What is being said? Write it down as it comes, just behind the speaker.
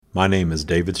My name is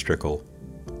David Strickle,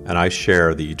 and I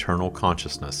share the eternal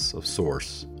consciousness of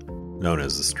Source, known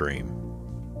as the Stream.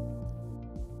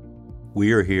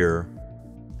 We are here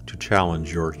to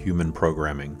challenge your human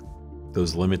programming,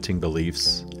 those limiting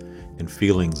beliefs and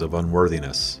feelings of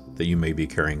unworthiness that you may be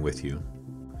carrying with you.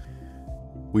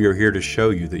 We are here to show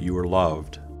you that you are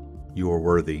loved, you are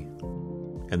worthy,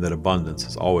 and that abundance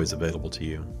is always available to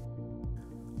you.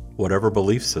 Whatever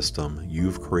belief system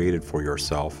you've created for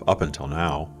yourself up until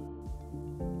now,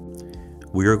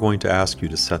 we are going to ask you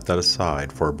to set that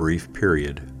aside for a brief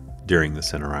period during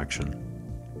this interaction.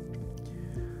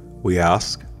 We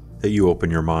ask that you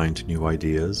open your mind to new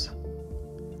ideas,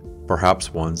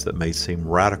 perhaps ones that may seem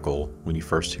radical when you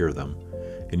first hear them,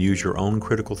 and use your own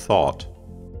critical thought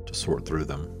to sort through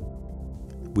them.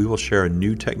 We will share a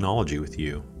new technology with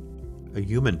you, a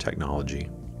human technology,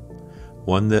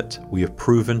 one that we have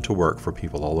proven to work for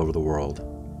people all over the world.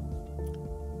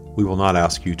 We will not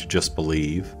ask you to just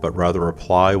believe, but rather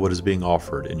apply what is being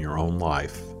offered in your own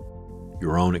life,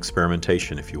 your own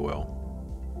experimentation, if you will.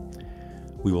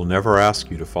 We will never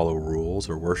ask you to follow rules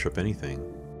or worship anything.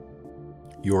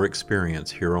 Your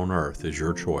experience here on earth is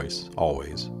your choice,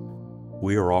 always.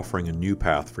 We are offering a new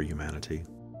path for humanity,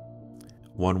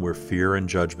 one where fear and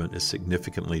judgment is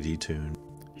significantly detuned,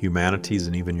 humanity's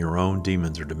and even your own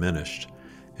demons are diminished,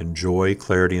 and joy,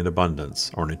 clarity, and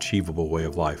abundance are an achievable way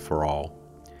of life for all.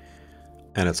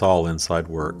 And it's all inside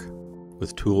work,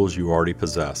 with tools you already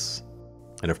possess,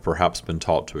 and have perhaps been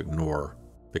taught to ignore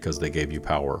because they gave you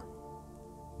power.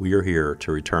 We are here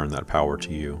to return that power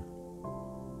to you.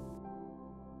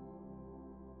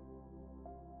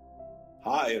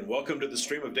 Hi, and welcome to the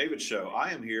Stream of David show.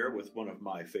 I am here with one of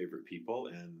my favorite people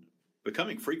and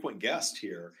becoming frequent guest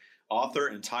here, author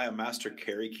and Taya master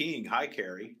Kerry King. Hi,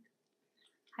 Kerry.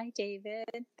 Hi, David.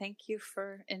 Thank you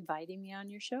for inviting me on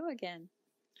your show again.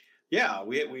 Yeah,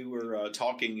 we were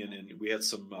talking and we had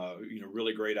some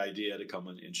really great idea to come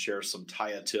and share some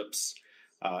Taya tips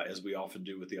as we often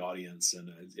do with the audience.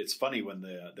 And it's funny when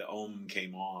the Om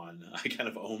came on, I kind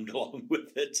of ohmed along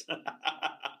with it.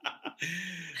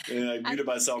 And I muted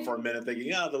myself for a minute thinking,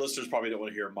 the listeners probably don't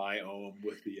want to hear my Om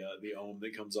with the Om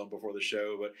that comes on before the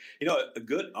show. But, a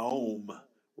good Om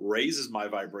raises my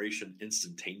vibration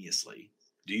instantaneously.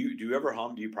 Do you ever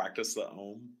hum? Do you practice the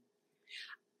Om?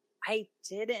 I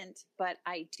didn't, but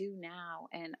I do now.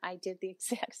 And I did the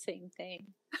exact same thing.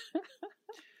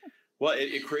 Well,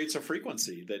 it creates a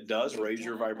frequency that does raise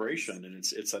your vibration. And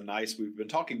it's a nice, we've been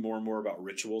talking more and more about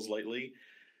rituals lately,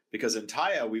 because in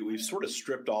Taya, we've sort of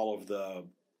stripped all of the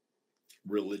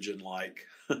religion-like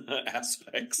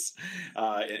aspects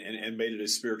and made it a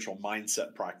spiritual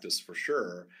mindset practice for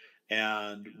sure.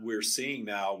 And we're seeing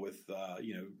now with,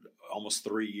 almost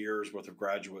 3 years worth of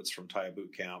graduates from Taya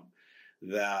Boot Camp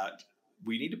that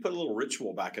we need to put a little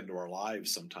ritual back into our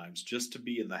lives sometimes just to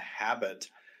be in the habit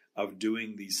of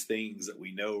doing these things that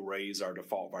we know raise our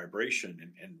default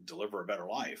vibration and deliver a better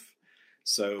life.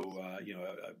 So,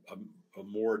 a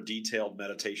more detailed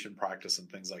meditation practice and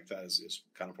things like that is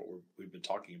kind of what we've been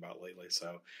talking about lately.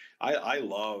 So I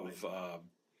love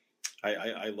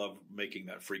I love making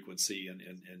that frequency and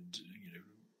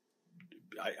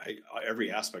every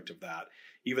aspect of that,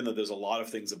 even though there's a lot of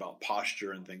things about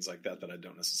posture and things like that I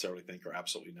don't necessarily think are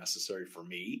absolutely necessary for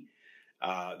me.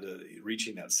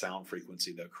 Reaching that sound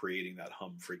frequency, creating that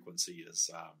hum frequency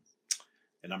is,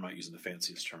 and I'm not using the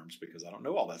fanciest terms because I don't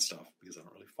know all that stuff, because I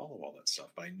don't really follow all that stuff,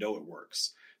 but I know it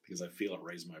works because I feel it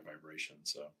raise my vibration.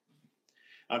 So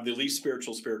I'm the least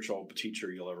spiritual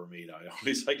teacher you'll ever meet, I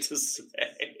always like to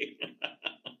say.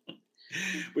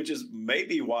 Which is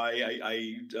maybe why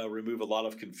I remove a lot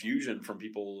of confusion from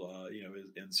people,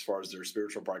 as far as their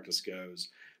spiritual practice goes,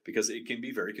 because it can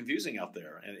be very confusing out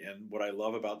there. And what I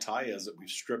love about Taya is that we've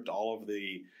stripped all of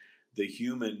the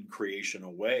human creation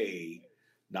away.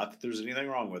 Not that there's anything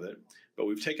wrong with it, but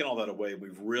we've taken all that away.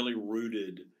 We've really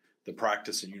rooted the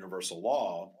practice in universal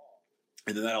law.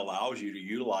 And then that allows you to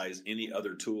utilize any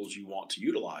other tools you want to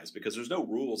utilize, because there's no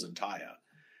rules in Taya.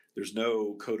 There's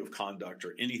no code of conduct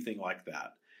or anything like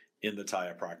that in the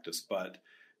Taya practice, but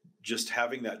just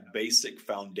having that basic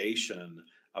foundation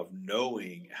of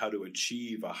knowing how to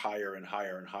achieve a higher and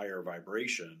higher and higher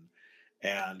vibration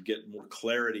and get more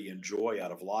clarity and joy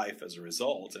out of life as a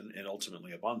result, and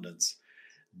ultimately abundance,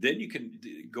 then you can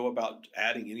go about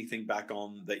adding anything back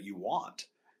on that you want.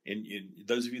 And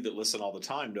those of you that listen all the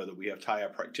time know that we have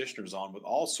Taya practitioners on with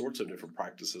all sorts of different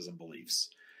practices and beliefs.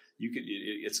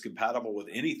 It's compatible with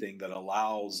anything that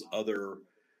allows other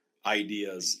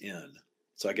ideas in.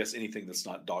 So I guess anything that's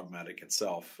not dogmatic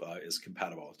itself is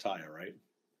compatible with Taya, right?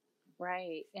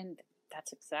 Right. And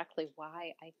that's exactly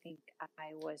why I think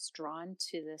I was drawn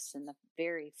to this in the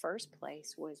very first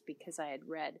place, was because I had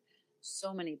read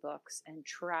so many books and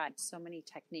tried so many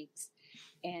techniques,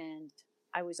 and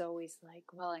I was always like,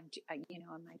 well, am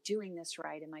I doing this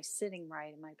right? Am I sitting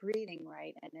right? Am I breathing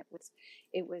right? And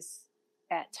it was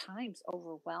at times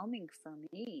overwhelming for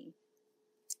me.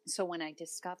 So when I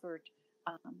discovered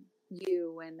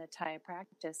you and the Thai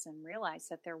practice and realized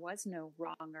that there was no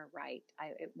wrong or right,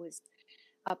 it was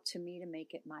up to me to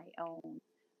make it my own,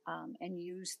 and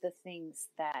use the things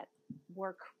that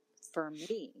work for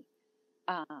me.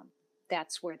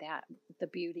 That's where the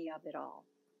beauty of it all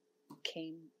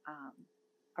came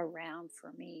around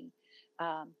for me,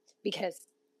 because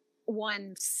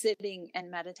one, sitting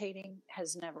and meditating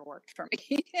has never worked for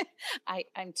me.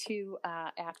 I'm too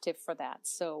active for that.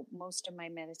 So most of my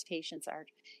meditations are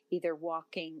either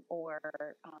walking or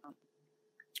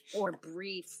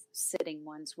brief sitting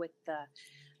ones with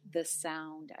the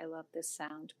sound. I love the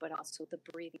sound, but also the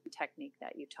breathing technique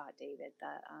that you taught, David.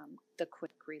 The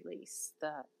quick release,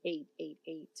 the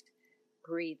 8-8-8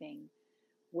 breathing,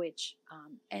 which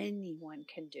anyone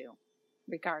can do,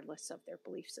 regardless of their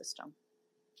belief system.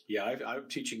 Yeah, I'm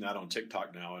teaching that on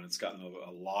TikTok now, and it's gotten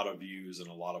a lot of views and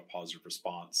a lot of positive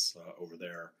response over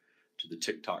there to the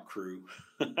TikTok crew,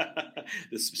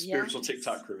 this spiritual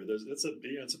TikTok crew. It's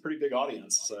a pretty big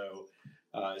audience, so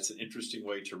it's an interesting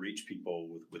way to reach people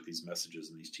with these messages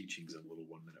and these teachings in little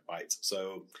 1-minute bites.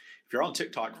 So if you're on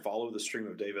TikTok, follow the Stream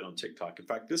of David on TikTok. In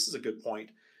fact, this is a good point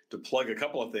to plug a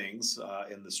couple of things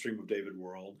in the Stream of David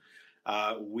world.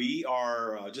 We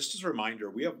are, just as a reminder,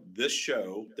 we have this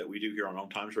show that we do here on Home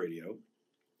Times Radio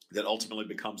that ultimately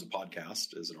becomes a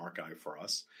podcast as an archive for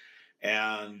us.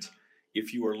 And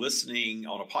if you are listening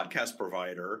on a podcast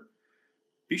provider,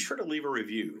 be sure to leave a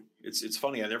review. It's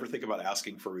funny, I never think about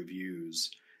asking for reviews.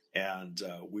 And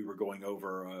we were going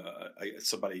over,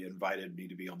 somebody invited me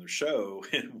to be on their show.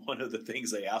 And one of the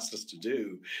things they asked us to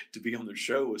do to be on their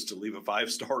show was to leave a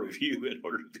 5-star review in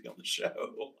order to be on the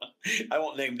show. I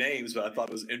won't name names, but I thought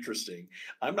it was interesting.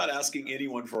 I'm not asking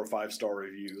anyone for a 5-star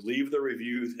review. Leave the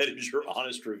review that is your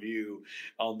honest review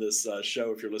on this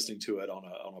show if you're listening to it on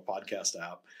a podcast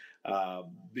app.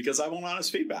 Because I want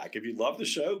honest feedback. If you love the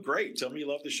show, great. Tell me you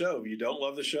love the show. If you don't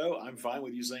love the show, I'm fine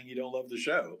with you saying you don't love the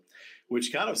show,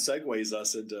 which kind of segues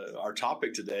us into our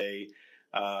topic today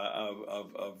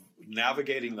of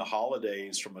navigating the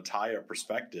holidays from a Thai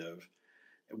perspective,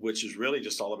 which is really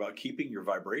just all about keeping your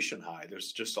vibration high.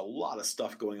 There's just a lot of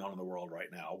stuff going on in the world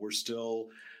right now. We're still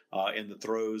in the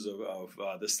throes of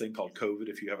this thing called COVID,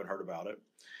 if you haven't heard about it.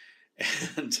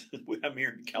 And I'm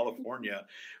here in California,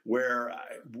 where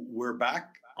we're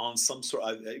back on some sort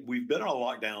of, we've been on a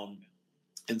lockdown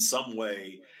in some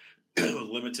way,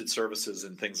 limited services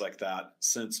and things like that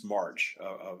since March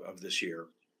of this year.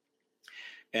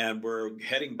 And we're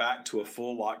heading back to a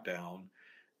full lockdown.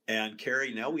 And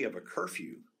Kerry, now we have a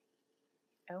curfew.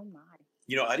 Oh my.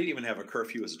 I didn't even have a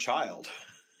curfew as a child.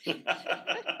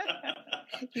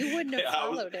 You wouldn't have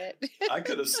followed it. I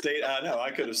could have stayed out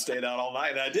all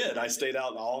night. And I did. I stayed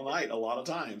out all night a lot of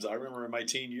times. I remember in my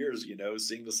teen years,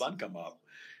 seeing the sun come up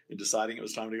and deciding it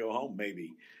was time to go home,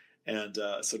 maybe. And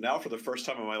so now for the first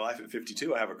time in my life at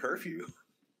 52, I have a curfew.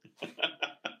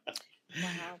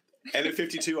 Wow. And at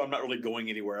 52, I'm not really going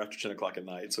anywhere after 10 o'clock at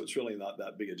night. So it's really not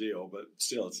that big a deal. But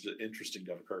still, it's interesting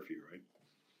to have a curfew, right?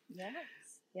 Yes.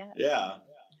 Yeah. Yeah.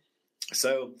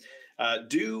 So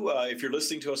if you're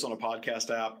listening to us on a podcast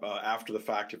app after the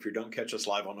fact, if you don't catch us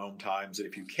live on Om Times, and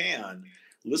if you can,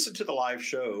 listen to the live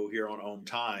show here on Om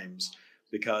Times,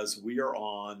 because we are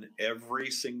on every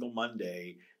single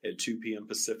Monday at 2 p.m.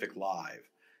 Pacific live.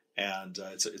 And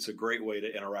it's a great way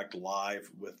to interact live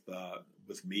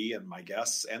with me and my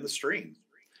guests and the stream.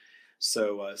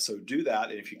 So do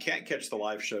that. And if you can't catch the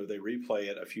live show, they replay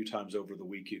it a few times over the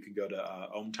week. You can go to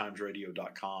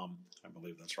omtimesradio.com. I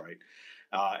believe that's right.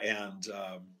 And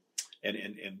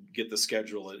get the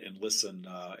schedule and listen.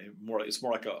 It's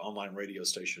more like an online radio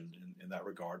station in that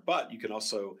regard. But you can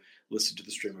also listen to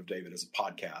the Stream of David as a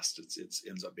podcast. It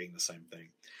ends up being the same thing.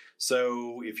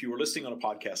 So if you were listening on a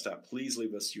podcast app, please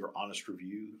leave us your honest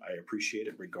review. I appreciate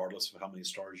it, regardless of how many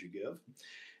stars you give.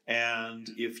 And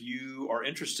if you are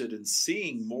interested in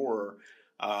seeing more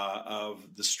of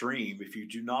the stream, if you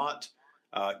do not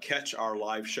catch our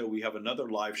live show, we have another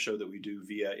live show that we do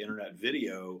via internet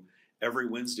video every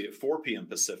Wednesday at 4 p.m.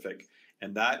 Pacific.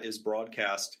 And that is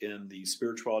broadcast in the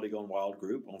Spirituality Gone Wild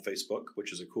group on Facebook,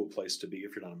 which is a cool place to be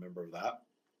if you're not a member of that.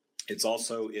 It's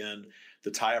also in the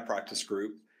Taya Practice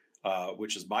group,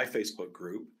 which is my Facebook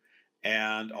group,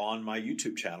 and on my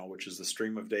YouTube channel, which is the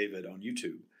Stream of David on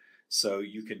YouTube. So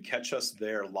you can catch us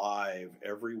there live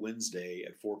every Wednesday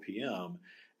at 4 p.m.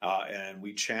 And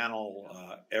we channel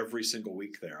every single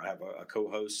week there. I have a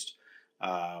co-host,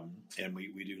 and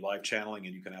we do live channeling,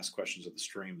 and you can ask questions of the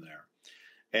stream there.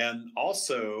 And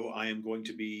also, I am going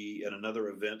to be at another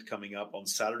event coming up on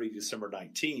Saturday, December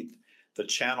 19th, the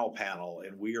Channel Panel,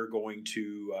 and we are going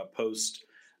to post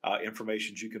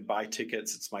information. You can buy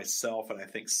tickets. It's myself and I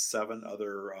think 7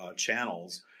 other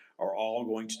channels are all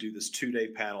going to do this 2-day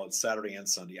panel. It's Saturday and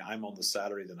Sunday. I'm on the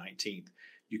Saturday, the 19th.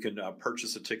 You can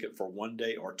purchase a ticket for 1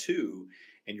 day or 2,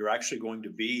 and you're actually going to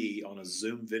be on a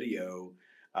Zoom video.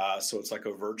 So it's like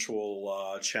a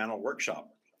virtual channel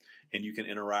workshop, and you can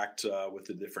interact with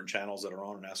the different channels that are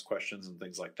on and ask questions and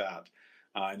things like that.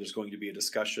 And there's going to be a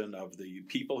discussion of the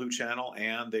people who channel,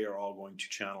 and they are all going to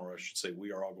channel, or I should say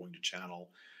we are all going to channel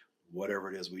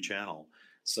whatever it is we channel.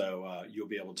 So you'll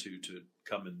be able to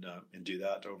come and do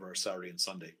that over Saturday and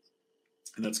Sunday.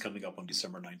 And that's coming up on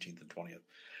December 19th and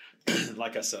 20th.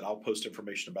 Like I said, I'll post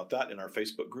information about that in our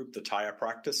Facebook group, the Taya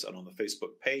Practice, and on the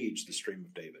Facebook page, the Stream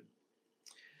of David.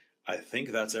 I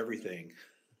think that's everything.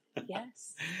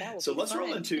 Yes. That will So be let's fun.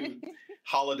 roll into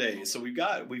holidays. So we've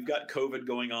got COVID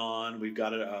going on. We've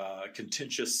got a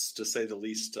contentious, to say the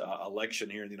least, election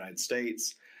here in the United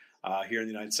States. Here in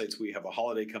the United States, we have a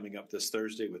holiday coming up this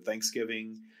Thursday with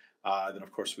Thanksgiving. Then,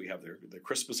 of course, we have the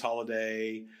Christmas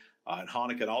holiday and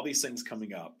Hanukkah and all these things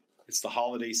coming up. It's the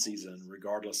holiday season,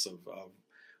 regardless of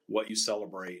what you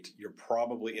celebrate. You're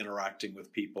probably interacting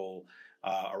with people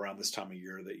around this time of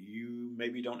year that you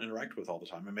maybe don't interact with all the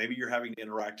time. And maybe you're having to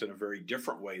interact in a very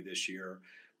different way this year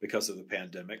because of the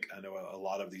pandemic. I know a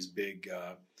lot of these big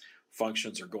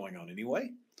functions are going on anyway,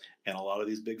 and a lot of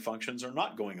these big functions are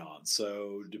not going on.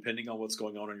 So depending on what's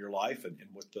going on in your life and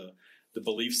what the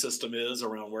belief system is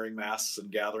around wearing masks and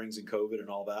gatherings and COVID and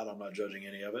all that, I'm not judging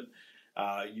any of it.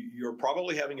 You're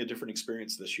probably having a different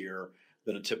experience this year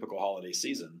than a typical holiday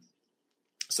season.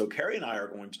 So Kerry and I are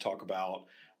going to talk about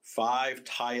 5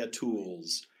 Taya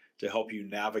tools to help you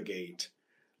navigate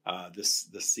this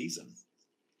season.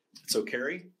 So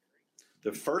Kerry,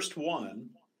 the first one,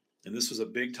 and this was a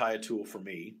big Taya tool for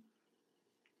me,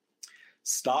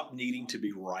 stop needing to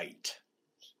be right.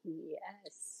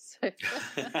 Yes.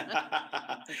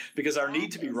 Because our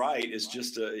need to be right is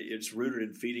just it's rooted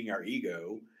in feeding our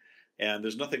ego. And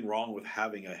there's nothing wrong with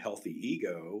having a healthy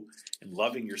ego and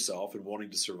loving yourself and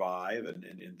wanting to survive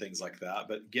and things like that.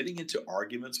 But getting into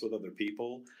arguments with other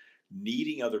people,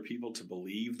 needing other people to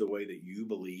believe the way that you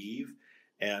believe,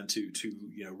 and to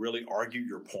really argue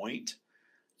your point,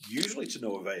 usually to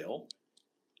no avail.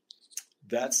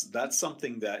 That's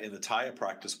something that in the Taya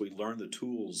practice we learn the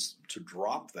tools to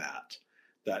drop that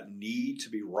need to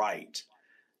be right.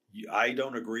 I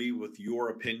don't agree with your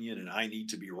opinion and I need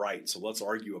to be right. So let's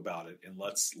argue about it and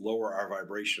let's lower our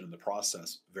vibration in the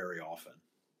process very often.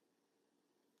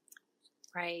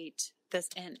 Right.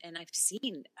 And I've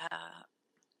seen,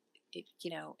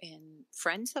 in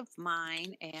friends of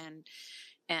mine and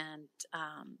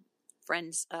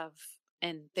friends of,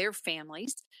 and their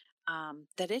families,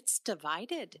 that it's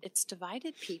divided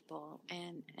people,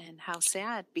 and how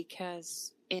sad,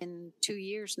 because in 2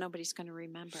 years, nobody's going to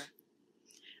remember.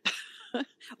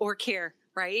 Or care,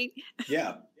 right?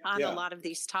 Yeah. On a lot of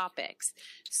these topics.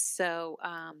 So,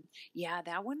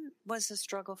 that one was a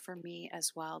struggle for me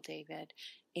as well, David.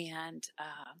 And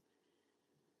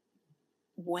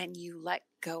when you let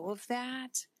go of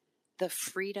that, the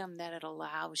freedom that it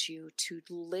allows you to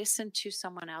listen to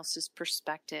someone else's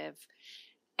perspective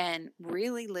and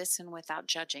really listen without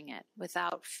judging it,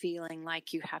 without feeling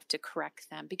like you have to correct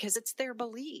them, because it's their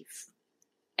belief.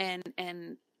 And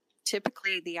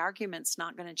typically the argument's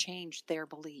not going to change their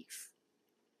belief.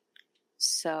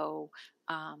 So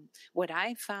what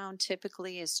I found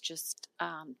typically is just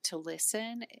to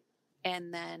listen.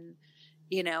 And then,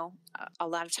 a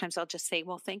lot of times I'll just say,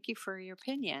 well, thank you for your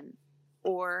opinion.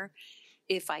 Or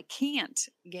if I can't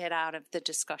get out of the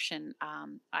discussion,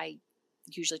 I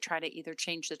usually try to either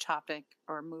change the topic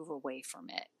or move away from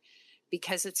it,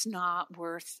 because it's not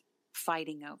worth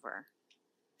fighting over.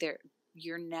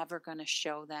 You're never going to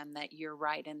show them that you're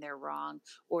right and they're wrong,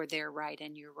 or they're right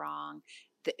and you're wrong.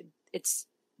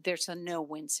 There's a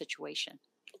no-win situation.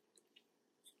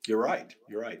 You're right.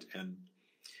 And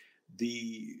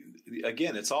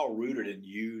again, it's all rooted in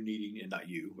you needing, and not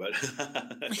you, but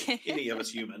any of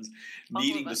us humans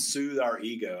needing to soothe our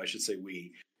ego. I should say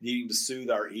we needing to soothe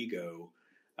our ego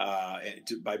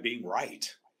by being right.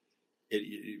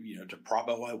 To prop,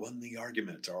 I won the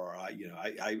argument, or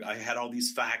I had all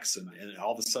these facts, and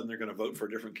all of a sudden they're going to vote for a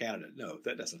different candidate. No,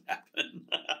 that doesn't happen.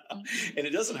 And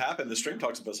it doesn't happen. The stream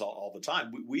talks about us all the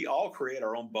time. We all create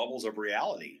our own bubbles of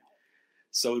reality.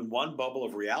 So in one bubble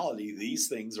of reality, these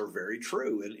things are very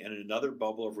true. And in another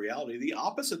bubble of reality, the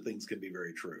opposite things can be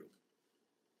very true.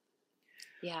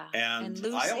 Yeah. And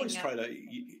I always try to,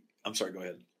 I'm sorry, go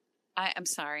ahead. I'm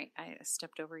sorry, I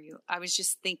stepped over you. I was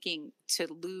just thinking, to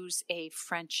lose a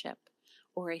friendship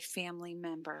or a family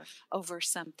member over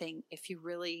something, if you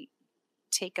really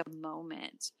take a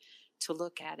moment to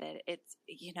look at it, it's,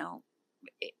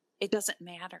 it doesn't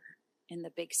matter in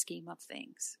the big scheme of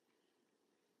things.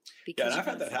 Yeah, and I've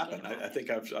had that happen. I think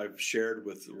I've shared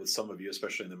with some of you,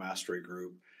 especially in the mastery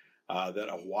group, that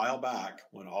a while back,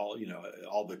 when all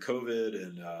the COVID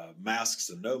and masks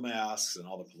and no masks and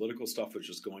all the political stuff was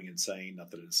just going insane.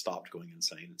 Not that it stopped going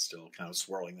insane; it's still kind of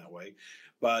swirling that way.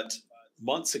 But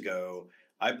months ago,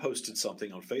 I posted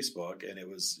something on Facebook, and it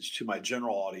was to my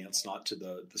general audience, not to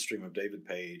the Stream of David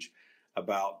page,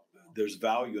 about there's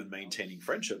value in maintaining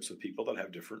friendships with people that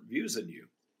have different views than you.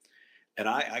 And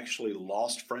I actually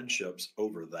lost friendships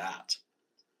over that.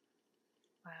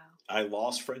 Wow. I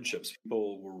lost friendships.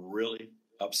 People were really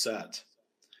upset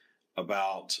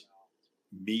about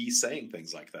me saying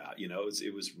things like that.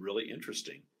 It was really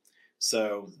interesting.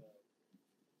 So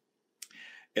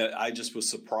I just was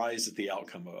surprised at the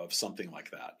outcome of something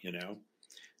like that,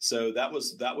 So that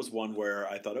was one where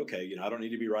I thought, okay, I don't need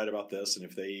to be right about this. And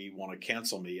if they want to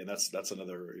cancel me, and that's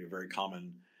another very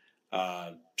common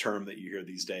term that you hear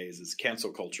these days, is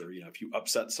cancel culture. If you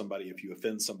upset somebody, if you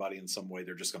offend somebody in some way,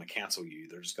 they're just going to cancel you.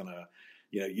 They're just going to,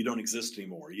 you don't exist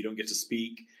anymore. You don't get to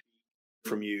speak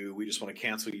from you. We just want to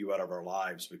cancel you out of our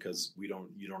lives because you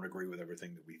don't agree with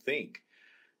everything that we think.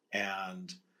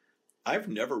 And I've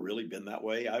never really been that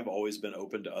way. I've always been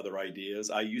open to other ideas.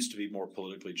 I used to be more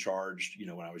politically charged,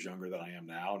 when I was younger than I am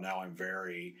now. Now I'm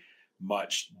very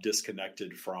much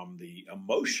disconnected from the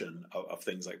emotion of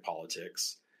things like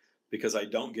politics, because I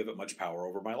don't give it much power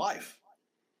over my life.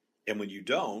 And when you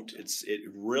don't, it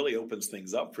really opens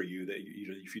things up for you, that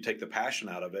if you take the passion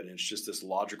out of it and it's just this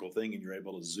logical thing and you're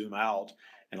able to zoom out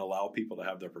and allow people to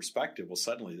have their perspective, well,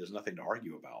 suddenly there's nothing to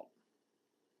argue about.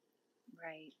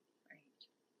 Right.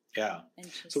 Yeah.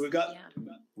 So we've got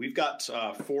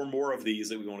 4 more of these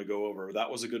that we want to go over. That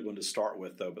was a good one to start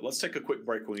with, though. But let's take a quick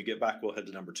break. When we get back, we'll head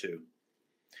to number 2.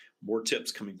 More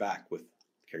tips coming back with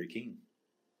Kerry King.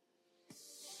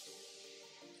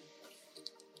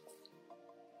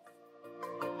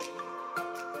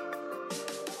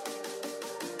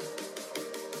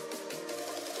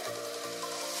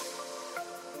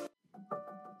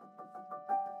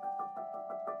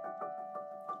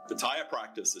 The Taya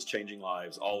practice is changing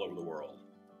lives all over the world.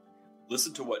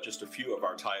 Listen to what just a few of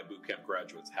our Taya Bootcamp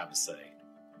graduates have to say.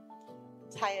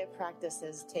 Taya practice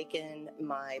has taken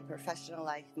my professional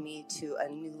life, me, to a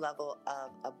new level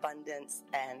of abundance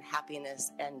and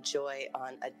happiness and joy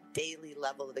on a daily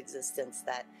level of existence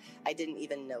that I didn't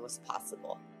even know was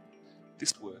possible.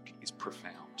 This work is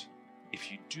profound. If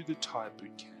you do the Taya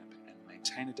Bootcamp and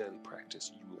maintain a daily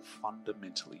practice, you will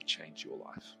fundamentally change your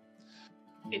life.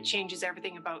 It changes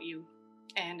everything about you,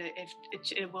 and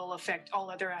it will affect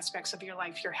all other aspects of your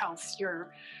life, your health,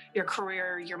 your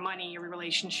career, your money, your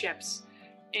relationships.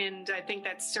 And I think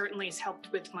that certainly has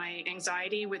helped with my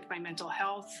anxiety, with my mental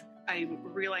health. I'm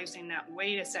realizing that,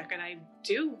 wait a second, I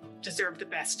do deserve the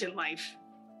best in life.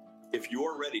 If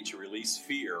you're ready to release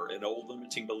fear and old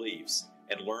limiting beliefs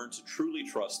and learn to truly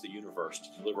trust the universe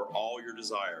to deliver all your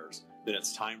desires, then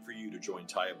it's time for you to join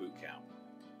Taya Bootcamp.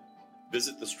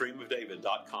 Visit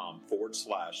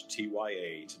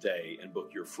thestreamofdavid.com/TYA today and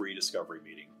book your free discovery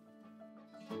meeting.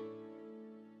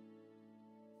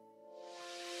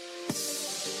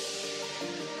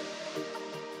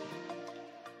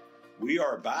 We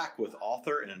are back with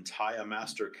author and Taya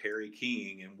Master Kerry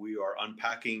King, and we are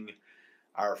unpacking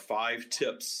our 5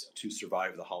 tips to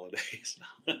survive the holidays,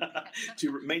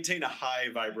 to maintain a high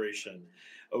vibration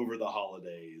over the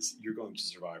holidays. You're going to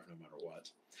survive no matter what.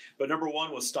 But number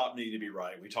 1 was stop needing to be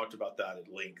right. We talked about that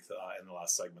at length in the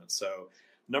last segment. So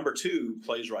number 2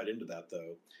 plays right into that,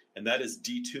 though, and that is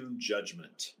detune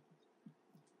judgment.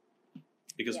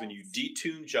 Because when you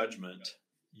detune judgment,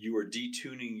 you are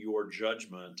detuning your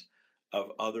judgment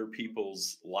of other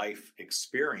people's life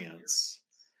experience.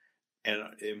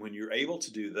 And when you're able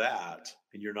to do that,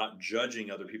 and you're not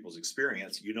judging other people's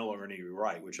experience, you no longer need to be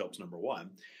right, which helps, number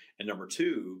 1. And number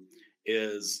 2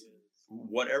 is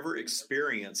whatever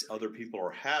experience other people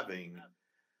are having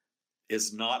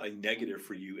is not a negative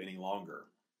for you any longer.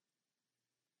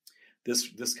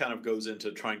 This kind of goes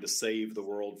into trying to save the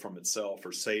world from itself,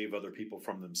 or save other people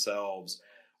from themselves,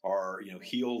 or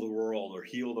heal the world or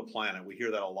heal the planet. We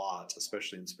hear that a lot,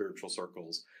 especially in spiritual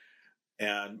circles.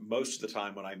 And most of the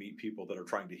time when I meet people that are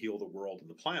trying to heal the world and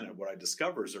the planet, what I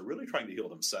discover is they're really trying to heal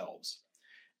themselves.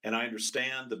 And I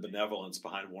understand the benevolence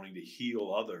behind wanting to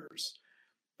heal others,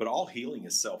 but all healing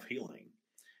is self-healing.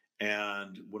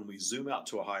 And when we zoom out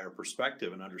to a higher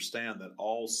perspective and understand that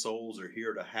all souls are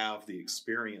here to have the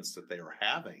experience that they are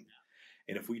having,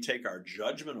 and if we take our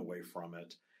judgment away from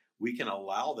it, we can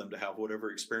allow them to have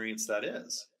whatever experience that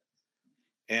is.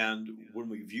 And when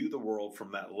we view the world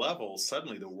from that level,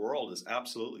 suddenly the world is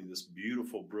absolutely this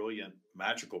beautiful, brilliant,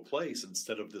 magical place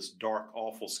instead of this dark,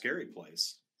 awful, scary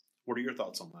place. What are your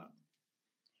thoughts on that?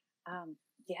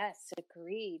 Yes,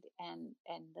 agreed. And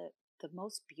the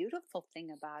most beautiful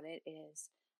thing about it is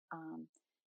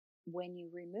when you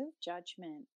remove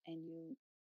judgment and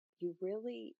you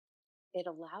really, it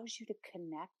allows you to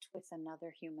connect with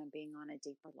another human being on a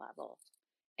deeper level,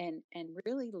 and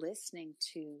really listening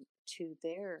to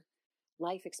their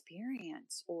life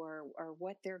experience or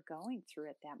what they're going through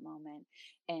at that moment.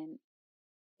 And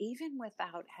even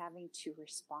without having to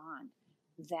respond,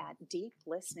 that deep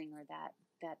listening or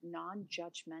that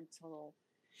non-judgmental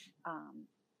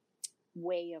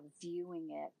way of viewing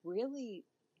it really,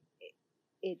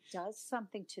 it does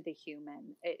something to the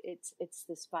human. It's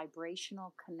this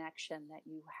vibrational connection that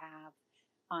you have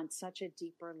on such a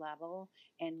deeper level.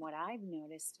 And what I've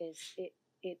noticed is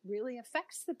it really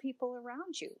affects the people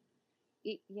around you.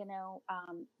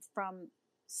 From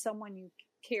someone you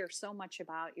care so much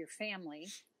about, your family,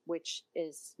 which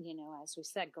is, as we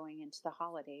said, going into the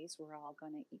holidays, we're all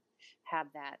going to have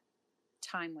that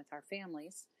time with our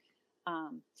families.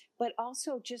 But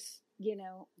also just,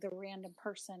 the random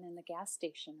person in the gas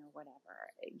station or whatever,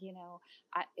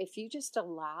 if you just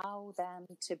allow them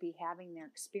to be having their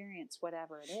experience,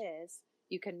 whatever it is,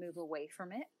 you can move away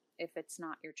from it if it's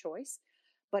not your choice.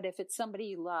 But if it's somebody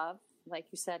you love, like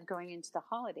you said, going into the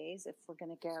holidays, if we're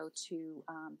going to go to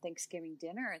Thanksgiving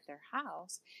dinner at their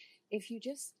house, if you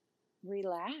just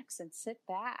relax and sit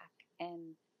back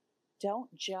and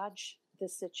don't judge the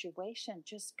situation,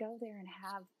 just go there and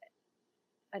have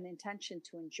an intention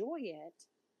to enjoy it,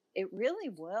 it really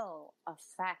will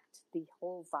affect the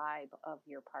whole vibe of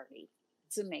your party.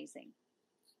 It's amazing.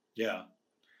 Yeah.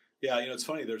 Yeah, it's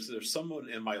funny. There's someone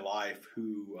in my life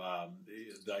who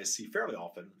that I see fairly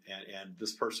often, and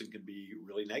this person can be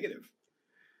really negative,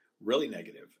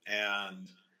 and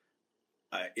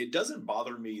it doesn't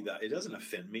bother me, that it doesn't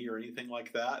offend me or anything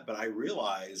like that. But I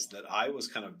realized that I was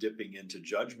kind of dipping into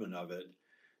judgment of it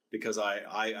because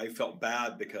I felt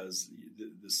bad because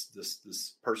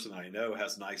this person I know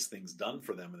has nice things done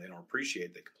for them and they don't appreciate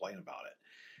it. They complain about it,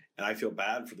 and I feel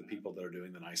bad for the people that are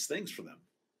doing the nice things for them.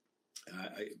 And I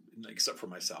except for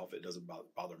myself, it doesn't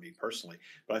bother me personally,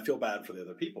 but I feel bad for the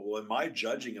other people. Well, in my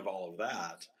judging of all of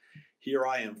that, here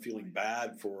I am feeling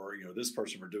bad for, this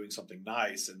person for doing something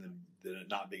nice and then it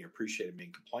not being appreciated,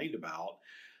 being complained about.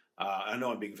 I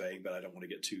know I'm being vague, but I don't want to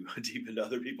get too deep into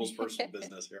other people's personal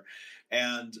business here.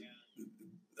 And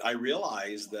I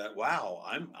realized that, wow,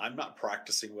 I'm not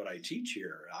practicing what I teach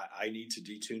here. I need to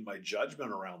detune my judgment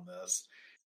around this.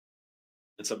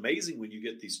 It's amazing when you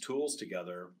get these tools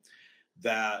together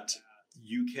that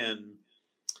you can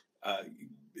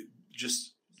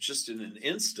just in an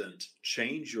instant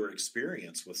change your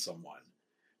experience with someone.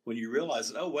 When you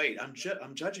realize that, oh wait, I'm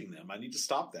judging them. I need to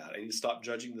stop that. I need to stop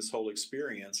judging this whole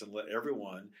experience and let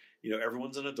everyone,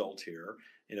 everyone's an adult here.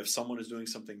 And if someone is doing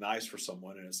something nice for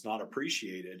someone and it's not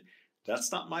appreciated,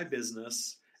 that's not my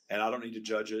business, and I don't need to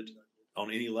judge it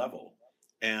on any level.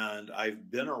 And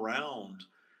I've been around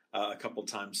a couple of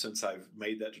times since I've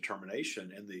made that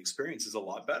determination, and the experience is a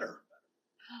lot better,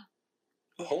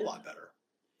 a whole lot better.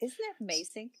 Isn't it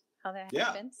amazing how that Yeah.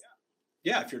 happens?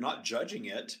 Yeah, if you're not judging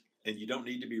it and you don't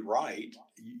need to be right,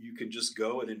 you can just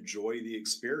go and enjoy the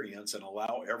experience and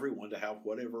allow everyone to have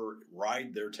whatever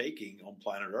ride they're taking on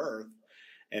planet Earth.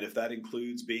 And if that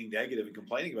includes being negative and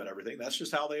complaining about everything, that's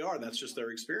just how they are. And that's just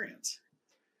their experience.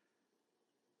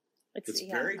 It's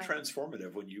very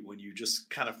transformative when you just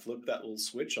kind of flip that little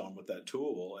switch on with that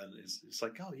tool, and it's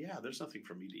like, oh yeah, there's nothing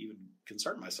for me to even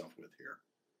concern myself with here.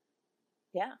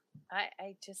 Yeah,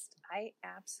 I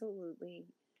absolutely,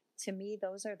 to me,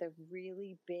 those are the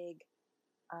really big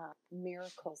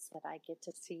miracles that I get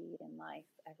to see in life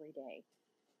every day,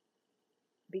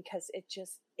 because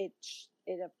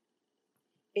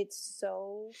it's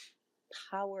so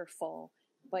powerful,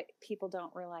 but people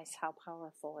don't realize how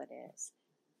powerful it is.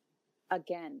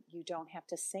 Again, you don't have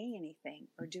to say anything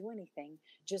or do anything,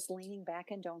 just leaning back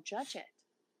and don't judge it.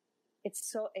 It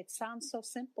sounds so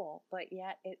simple, but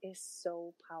yet it is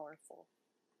so powerful.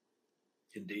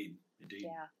 Indeed.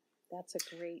 Yeah, that's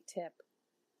a great tip.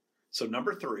 So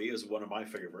number 3 is one of my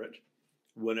favorite.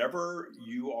 Whenever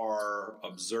you are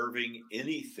observing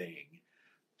anything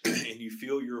and you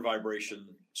feel your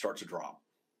vibration start to drop,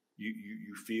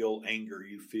 You feel anger,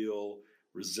 you feel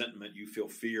resentment, you feel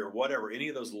fear, whatever, any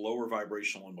of those lower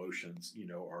vibrational emotions,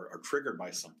 are triggered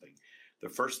by something. The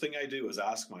first thing I do is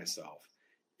ask myself,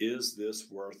 is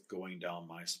this worth going down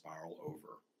my spiral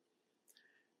over?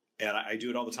 And I do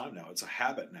it all the time now. It's a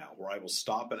habit now where I will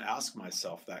stop and ask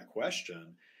myself that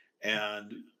question.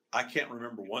 And I can't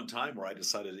remember one time where I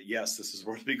decided that, yes, this is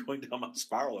worth me going down my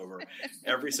spiral over.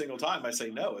 Every single time I say,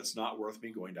 no, it's not worth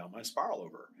me going down my spiral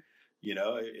over.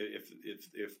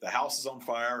 If the house is on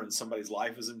fire and somebody's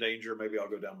life is in danger, maybe I'll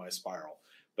go down my spiral.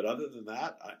 But other than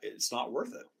that, it's not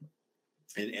worth it.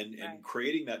 And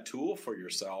creating that tool for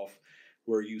yourself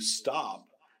where you stop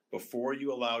before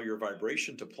you allow your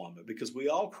vibration to plummet, because we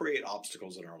all create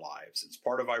obstacles in our lives. It's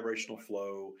part of vibrational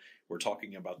flow. We're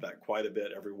talking about that quite a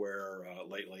bit everywhere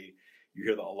lately. You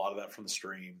hear a lot of that from the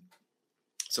stream.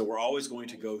 So we're always going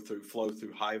to flow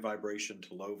through high vibration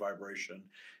to low vibration,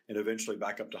 and eventually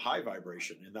back up to high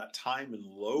vibration. And that time in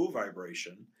low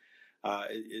vibration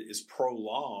is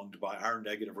prolonged by our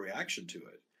negative reaction to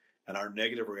it, and our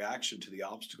negative reaction to the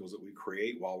obstacles that we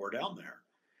create while we're down there.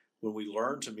 When we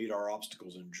learn to meet our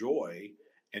obstacles in joy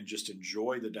and just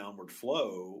enjoy the downward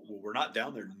flow, well, we're not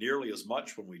down there nearly as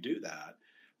much when we do that.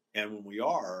 And when we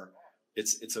are,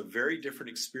 it's a very different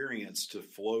experience to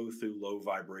flow through low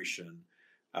vibration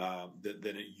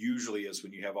than it usually is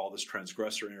when you have all this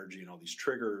transgressor energy and all these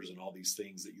triggers and all these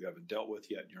things that you haven't dealt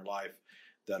with yet in your life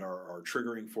that are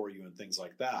triggering for you and things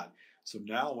like that. So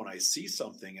now when I see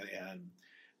something, and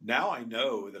now I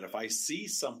know that if I see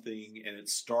something and it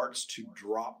starts to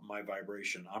drop my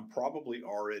vibration, I'm probably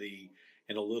already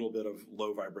in a little bit of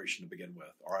low vibration to begin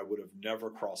with, or I would have never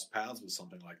crossed paths with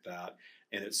something like that,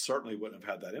 and it certainly wouldn't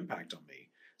have had that impact on me.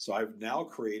 So I've now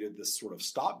created this sort of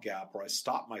stopgap where I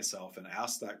stop myself and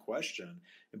ask that question,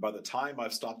 and by the time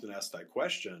I've stopped and asked that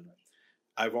question,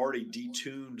 I've already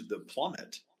detuned the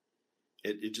plummet.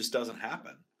 It just doesn't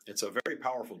happen. It's a very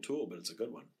powerful tool, but it's a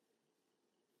good one.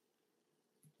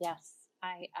 Yes,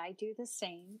 I do the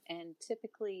same. And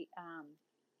typically,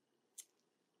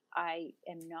 I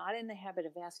am not in the habit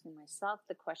of asking myself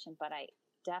the question, but I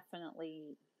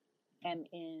definitely am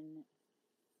in,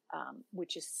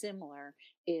 which is similar,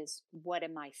 is what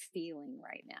am I feeling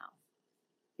right now?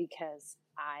 Because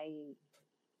I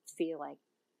feel like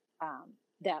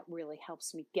that really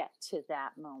helps me get to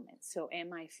that moment. So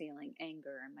am I feeling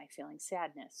anger? Am I feeling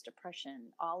sadness,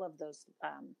 depression? All of those,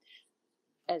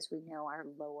 as we know, are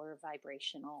lower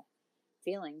vibrational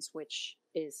feelings, which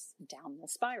is down the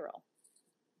spiral.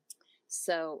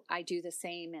 So I do the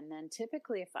same. And then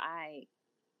typically if I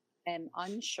am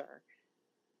unsure,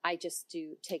 I just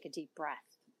take a deep breath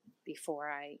before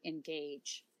I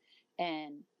engage.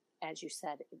 And as you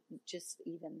said, just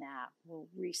even that will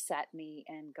reset me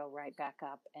and go right back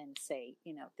up and say,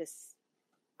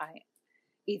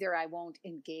 I won't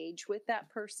engage with that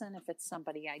person if it's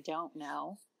somebody I don't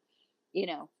know,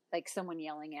 like someone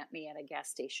yelling at me at a gas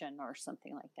station or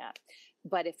something like that.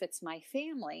 But if it's my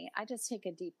family, I just take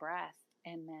a deep breath.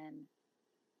 And then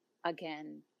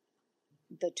again,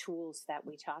 the tools that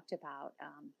we talked about,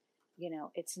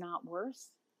 it's not worth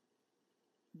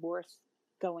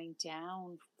going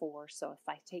down for. So if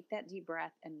I take that deep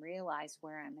breath and realize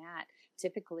where I'm at,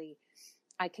 typically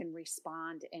I can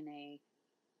respond in a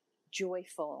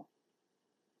joyful,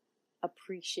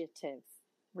 appreciative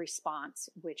response,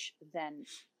 which then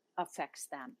affects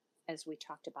them, as we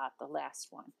talked about the last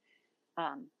one,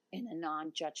 in a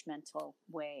non-judgmental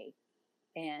way.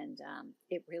 And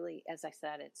it really, as I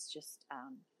said, it's just,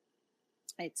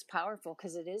 it's powerful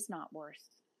because it is not worth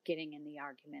getting in the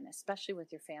argument, especially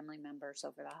with your family members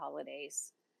over the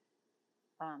holidays.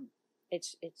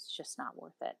 It's just not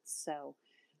worth it. So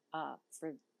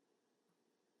for,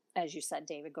 as you said,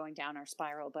 David, going down our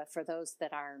spiral, but for those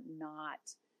that are not,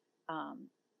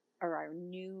 or are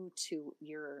new to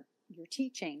your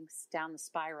teachings, down the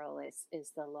spiral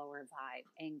is the lower vibe,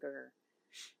 anger,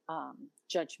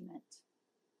 judgment,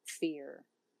 fear,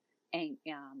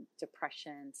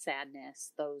 depression,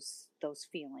 sadness. Those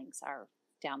feelings are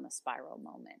down the spiral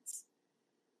moments.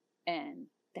 And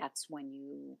that's when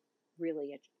you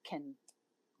really can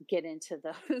get into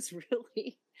those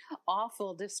really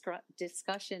awful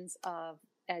discussions of,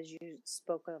 as you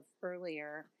spoke of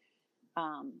earlier,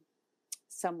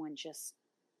 someone just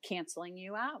canceling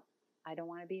you out. I don't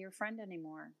want to be your friend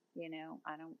anymore.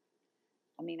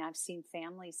 I've seen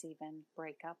families even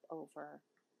break up over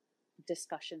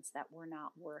discussions that were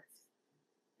not worth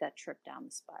that trip down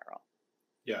the spiral.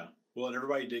 Yeah. Well, and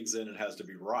everybody digs in and has to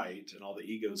be right, and all the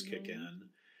egos kick in,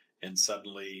 and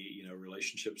suddenly,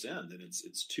 relationships end, and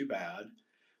it's too bad.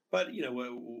 But,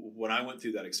 when I went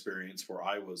through that experience where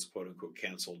I was quote unquote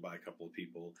canceled by a couple of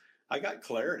people, I got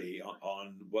clarity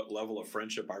on what level of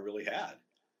friendship I really had.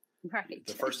 Right.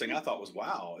 The first thing I thought was,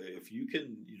 wow, if you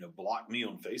can, block me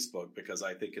on Facebook because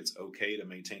I think it's okay to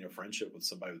maintain a friendship with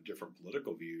somebody with different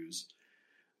political views,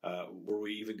 were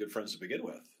we even good friends to begin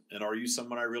with? And are you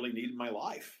someone I really need in my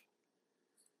life?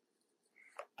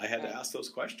 I had to ask those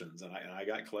questions, and I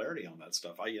got clarity on that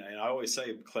stuff. And I always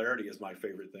say clarity is my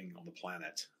favorite thing on the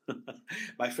planet.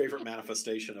 My favorite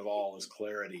manifestation of all is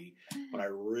clarity. When I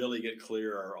really get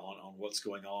clear on what's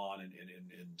going on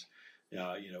and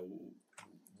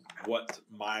what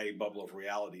my bubble of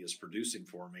reality is producing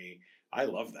for me, I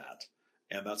love that.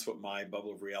 And that's what my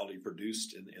bubble of reality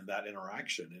produced in that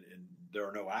interaction. And there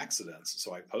are no accidents.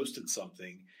 So I posted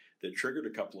something that triggered a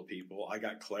couple of people. I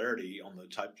got clarity on the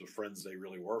types of friends they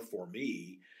really were for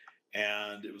me.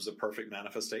 And it was a perfect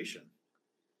manifestation,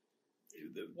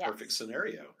 the perfect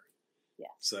scenario. Yeah.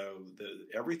 So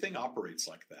everything operates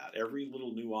like that. Every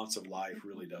little nuance of life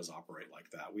really does operate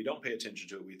like that. We don't pay attention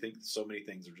to it. We think so many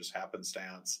things are just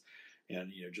happenstance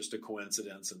and, just a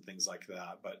coincidence and things like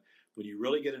that. But when you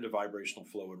really get into vibrational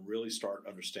flow and really start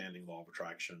understanding law of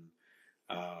attraction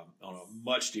on a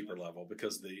much deeper level,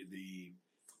 because the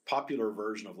popular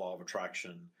version of law of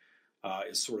attraction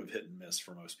is sort of hit and miss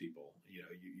for most people.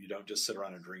 You don't just sit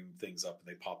around and dream things up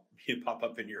and they pop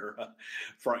up in your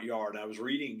front yard. And I was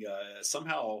reading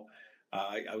somehow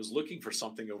I was looking for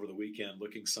something over the weekend,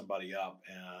 looking somebody up,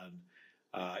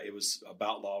 and it was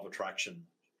about law of attraction.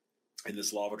 And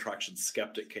this law of attraction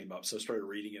skeptic came up, so I started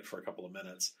reading it for a couple of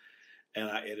minutes. And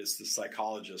it is the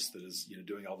psychologist that is,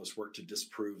 doing all this work to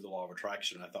disprove the law of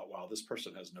attraction. And I thought, wow, this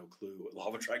person has no clue what law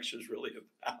of attraction is really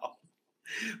about.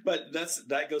 But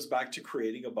that goes back to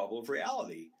creating a bubble of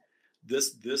reality.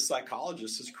 This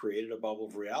psychologist has created a bubble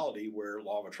of reality where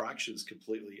law of attraction is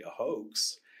completely a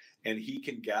hoax, and he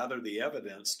can gather the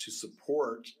evidence to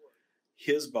support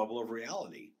his bubble of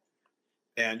reality.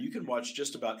 And you can watch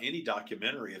just about any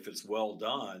documentary if it's well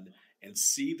done and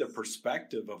see the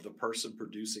perspective of the person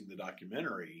producing the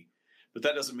documentary. But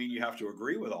that doesn't mean you have to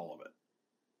agree with all of it.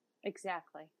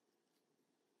 Exactly.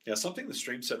 Yeah, something the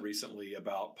stream said recently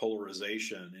about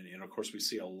polarization, and of course we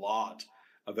see a lot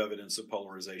of evidence of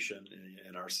polarization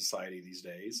in our society these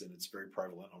days, and it's very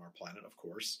prevalent on our planet, of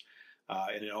course,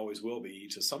 and it always will be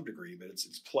to some degree, but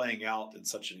it's playing out in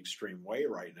such an extreme way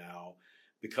right now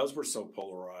because we're so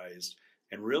polarized.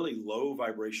 And really low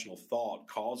vibrational thought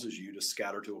causes you to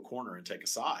scatter to a corner and take a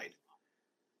side.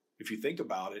 If you think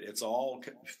about it, it's all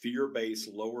fear-based,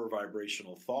 lower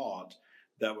vibrational thought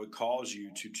that would cause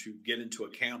you to get into a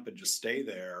camp and just stay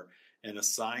there and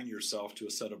assign yourself to a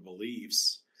set of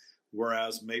beliefs,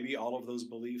 whereas maybe all of those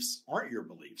beliefs aren't your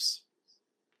beliefs.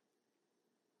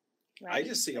 Right. I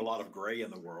just see a lot of gray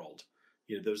in the world.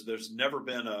 There's never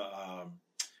been a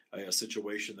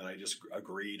situation that I just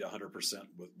agreed 100%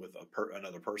 with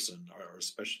another person, or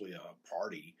especially a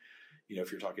party, if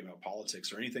you're talking about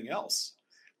politics or anything else.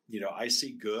 I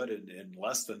see good and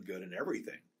less than good in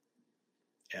everything.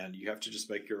 And you have to just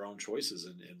make your own choices.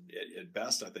 And at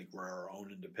best, I think we're our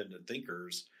own independent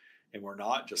thinkers, and we're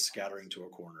not just scattering to a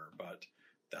corner. But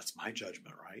that's my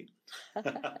judgment, right?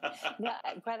 Yeah,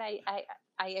 but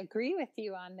I agree with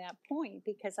you on that point,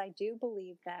 because I do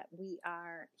believe that we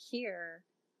are here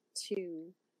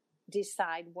to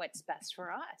decide what's best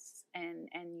for us, and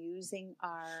using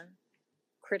our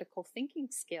critical thinking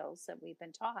skills that we've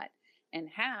been taught and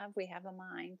we have a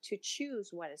mind to choose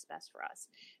what is best for us.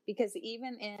 Because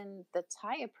even in the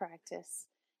Taya practice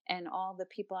and all the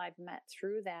people I've met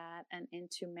through that and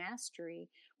into mastery,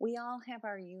 we all have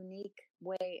our unique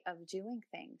way of doing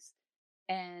things.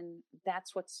 And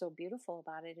that's what's so beautiful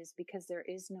about it, is because there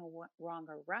is no wrong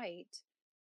or right.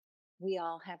 We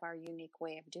all have our unique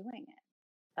way of doing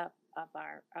it,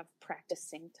 of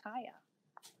practicing Taya.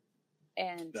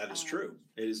 And that is true.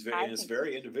 It is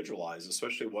very individualized,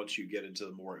 especially once you get into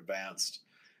the more advanced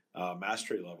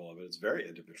mastery level of it. It's very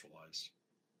individualized.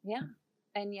 Yeah.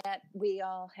 And yet we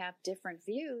all have different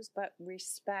views, but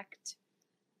respect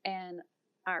and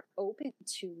are open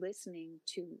to listening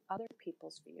to other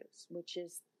people's views, which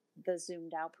is the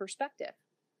zoomed out perspective.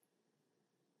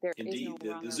 There Indeed, is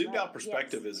no the zoomed out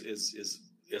perspective is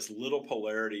as little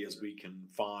polarity as we can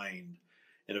find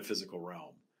in a physical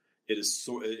realm. It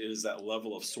is that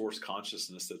level of source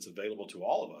consciousness that's available to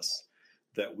all of us,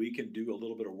 that we can do a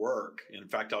little bit of work. In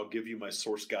fact, I'll give you my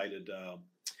source guided,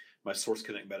 my Source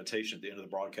Connect meditation at the end of the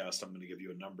broadcast. I'm going to give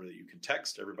you a number that you can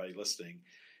text everybody listening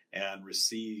and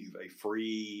receive a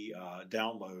free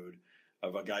download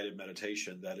of a guided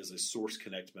meditation that is a Source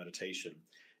Connect meditation.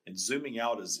 And zooming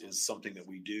out is something that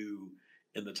we do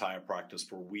in the Taya practice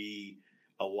where we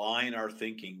align our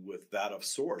thinking with that of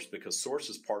Source, because Source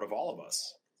is part of all of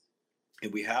us.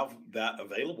 And we have that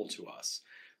available to us.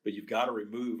 But you've got to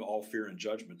remove all fear and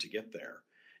judgment to get there.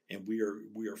 And we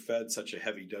are fed such a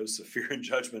heavy dose of fear and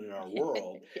judgment in our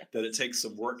world that it takes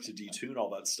some work to detune all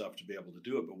that stuff to be able to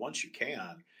do it. But once you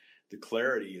can, the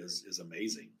clarity is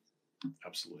amazing.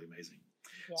 Absolutely amazing.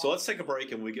 Yeah. So let's take a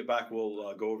break, and when we get back,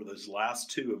 we'll go over those last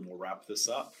two, and we'll wrap this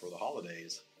up for the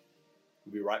holidays.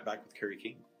 We'll be right back with Kerry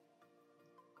King.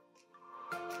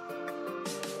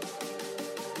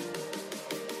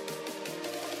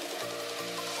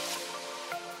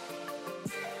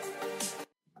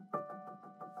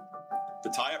 The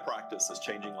Taya practice is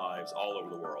changing lives all over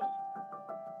the world.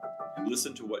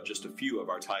 Listen to what just a few of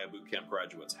our Taya Bootcamp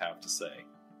graduates have to say.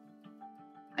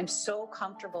 I'm so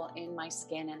comfortable in my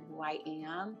skin and who I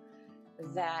am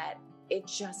that it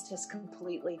just has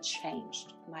completely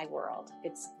changed my world.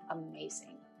 It's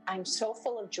amazing. I'm so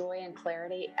full of joy and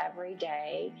clarity every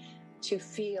day to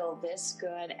feel this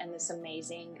good and this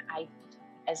amazing.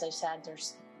 As I said,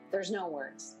 there's no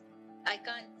words. I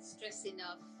can't stress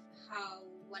enough how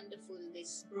wonderful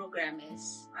this program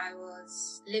is. I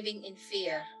was living in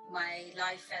fear. My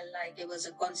life felt like it was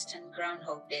a constant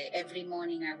Groundhog Day. Every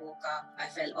morning I woke up, I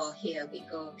felt, oh, here we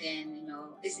go again.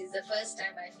 This is the first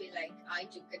time I feel like I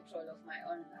took control of my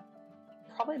own life.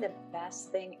 Probably the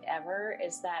best thing ever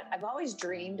is that I've always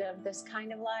dreamed of this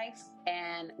kind of life,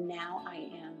 and now I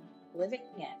am living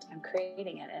it. I'm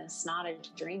creating it, and it's not a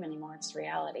dream anymore, it's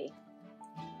reality.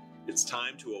 It's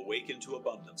time to awaken to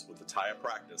abundance with the Taya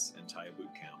practice and Taya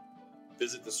Bootcamp.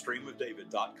 Visit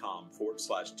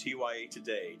thestreamofdavid.com/TYA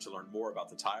today to learn more about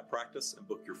the Taya practice and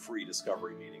book your free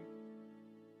discovery meeting.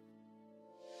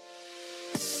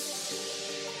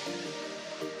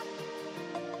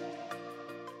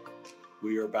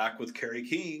 We are back with Kerry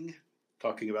King,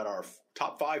 talking about our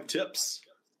top 5 tips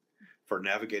for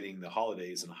navigating the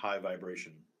holidays in high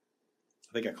vibration.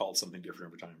 I think I called something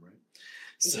different every time, right?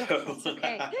 So, yes,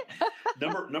 okay.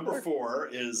 number 4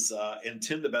 is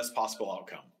intend the best possible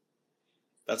outcome.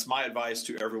 That's my advice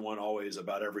to everyone always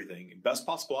about everything. Best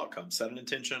possible outcome. Set an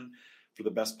intention for the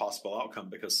best possible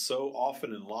outcome, because so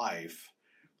often in life,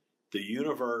 the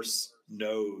universe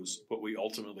knows what we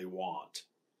ultimately want.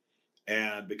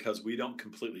 And because we don't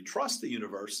completely trust the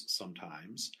universe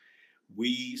sometimes,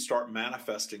 we start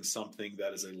manifesting something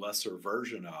that is a lesser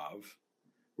version of.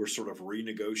 We're sort of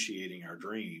renegotiating our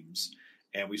dreams.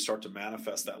 And we start to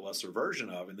manifest that lesser version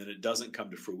of, and then it doesn't come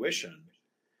to fruition.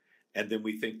 And then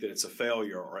we think that it's a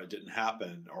failure, or it didn't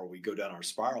happen, or we go down our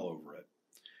spiral over it.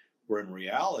 Where in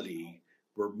reality,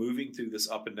 we're moving through this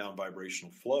up and down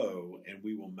vibrational flow, and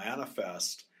we will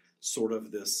manifest sort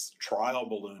of this trial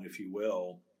balloon, if you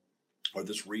will, or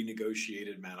this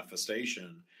renegotiated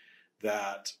manifestation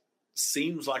that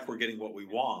seems like we're getting what we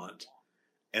want,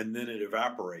 and then it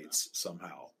evaporates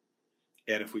somehow.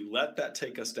 And if we let that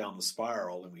take us down the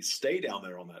spiral and we stay down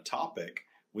there on that topic,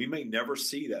 we may never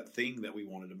see that thing that we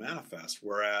wanted to manifest.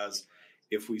 Whereas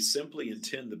if we simply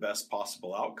intend the best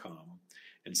possible outcome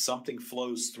and something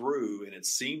flows through and it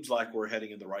seems like we're heading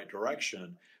in the right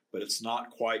direction, but it's not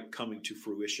quite coming to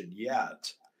fruition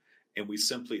yet, and we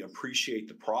simply appreciate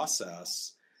the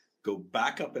process, go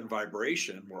back up in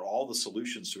vibration where all the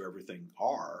solutions to everything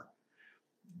are,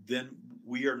 then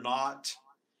we're not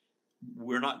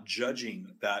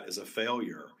judging that as a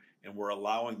failure, and we're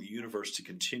allowing the universe to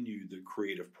continue the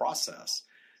creative process.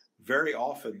 Very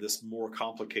often, this more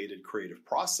complicated creative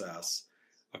process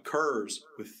occurs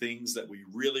with things that we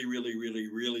really, really, really,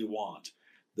 really want.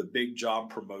 The big job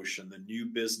promotion, the new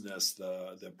business,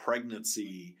 the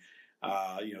pregnancy,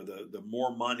 the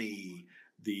more money,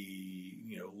 the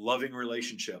loving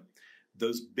relationship.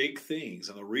 Those big things,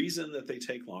 and the reason that they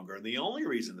take longer, and the only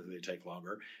reason that they take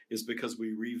longer, is because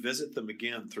we revisit them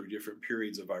again through different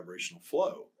periods of vibrational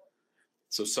flow.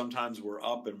 So sometimes we're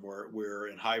up and we're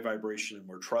in high vibration and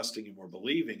we're trusting and we're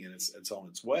believing, and it's on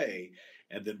its way,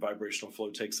 and then vibrational flow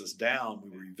takes us down.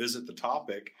 We revisit the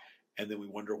topic, and then we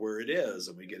wonder where it is,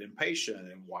 and we get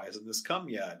impatient, and why hasn't this come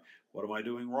yet? What am I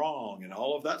doing wrong? And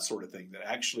all of that sort of thing that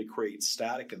actually creates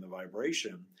static in the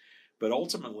vibration. But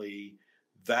ultimately,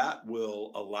 that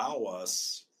will allow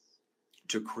us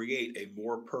to create a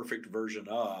more perfect version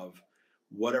of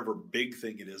whatever big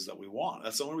thing it is that we want.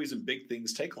 That's the only reason big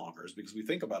things take longer, is because we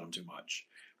think about them too much.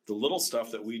 The little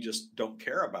stuff that we just don't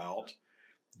care about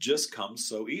just comes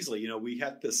so easily. We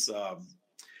had this,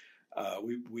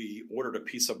 we ordered a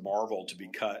piece of marble to be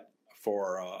cut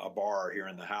for a bar here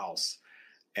in the house.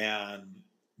 And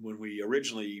when we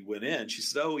originally went in, she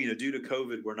said, due to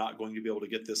COVID, we're not going to be able to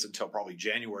get this until probably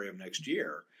January of next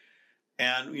year.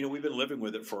 And, we've been living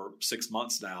with it for 6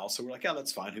 months now. So we're like, yeah,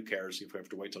 that's fine. Who cares? If we have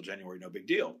to wait till January, no big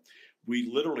deal. We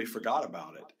literally forgot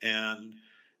about it. And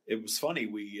it was funny.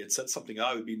 We had said something,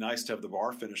 it would be nice to have the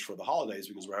bar finished for the holidays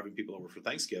because we're having people over for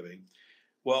Thanksgiving.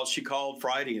 Well, she called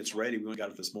Friday. It's ready. We only got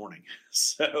it this morning.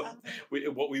 So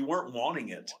we weren't wanting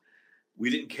it. We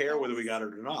didn't care whether we got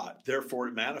it or not. Therefore,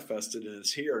 it manifested and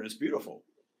it's here and it's beautiful.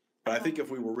 But I think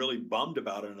if we were really bummed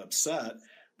about it and upset,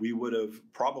 we would have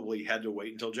probably had to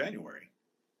wait until January.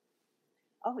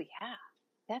 Oh, yeah.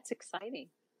 That's exciting.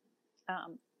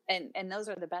 And those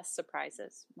are the best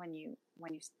surprises when you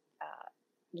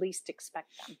least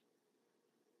expect them,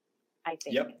 I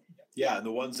think. Yep. Yeah, and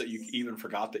the ones that you even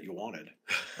forgot that you wanted.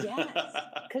 Yes,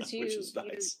 because which is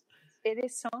nice. It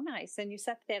is so nice. And you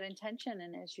set that intention.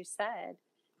 And as you said,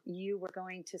 you were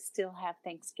going to still have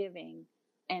Thanksgiving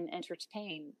and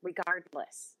entertain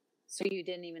regardless. So you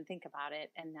didn't even think about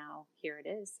it. And now here it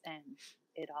is. And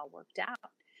it all worked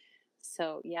out.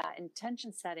 So yeah,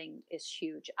 intention setting is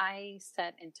huge. I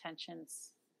set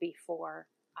intentions before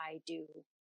I do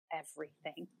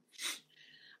everything.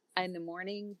 In the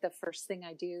morning, the first thing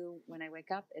I do when I wake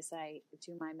up is I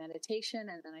do my meditation,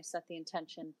 and then I set the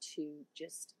intention to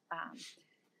just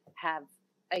have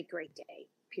a great day,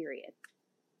 period.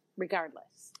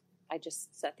 Regardless, I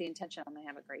just set the intention I'm going to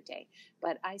have a great day.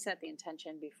 But I set the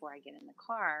intention before I get in the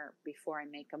car, before I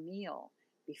make a meal,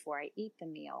 before I eat the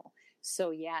meal.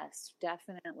 So yes,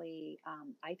 definitely,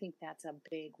 I think that's a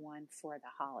big one for the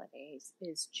holidays,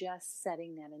 is just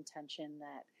setting that intention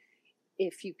that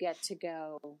if you get to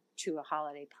go to a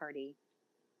holiday party,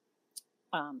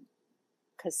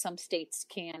 because some states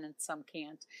can and some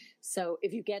can't. So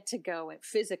if you get to go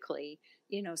physically,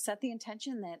 set the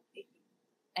intention that,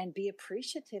 and be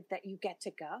appreciative that you get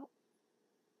to go.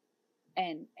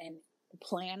 And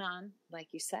plan on, like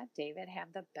you said, David,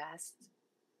 have the best,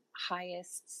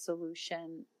 highest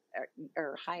solution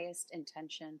or highest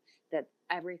intention that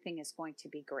everything is going to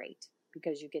be great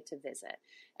because you get to visit.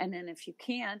 And then if you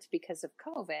can't because of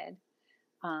COVID,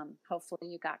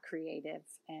 hopefully you got creative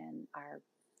and are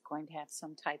going to have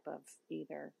some type of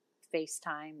either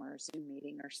FaceTime or Zoom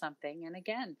meeting or something. And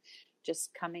again, just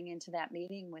coming into that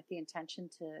meeting with the intention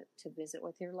to visit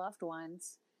with your loved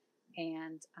ones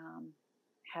and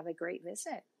have a great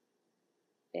visit.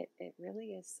 It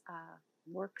really is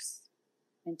works.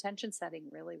 Intention setting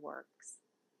really works.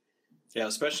 Yeah,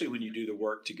 especially when you do the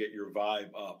work to get your vibe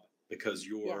up, because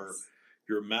your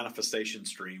manifestation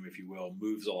stream, if you will,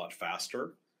 moves a lot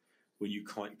faster. When you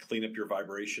clean up your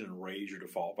vibration and raise your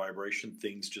default vibration,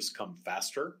 things just come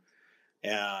faster.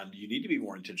 And you need to be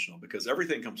more intentional because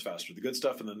everything comes faster. The good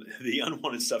stuff and the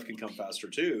unwanted stuff can come faster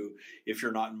too if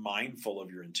you're not mindful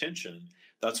of your intention.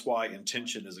 That's why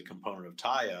intention is a component of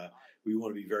Taya. We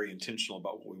want to be very intentional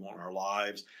about what we want in our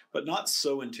lives, but not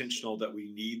so intentional that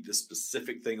we need the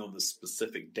specific thing on the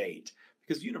specific date,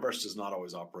 because the universe does not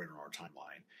always operate on our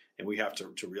timeline, and we have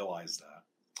to realize that.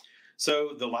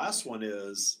 So the last one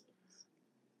is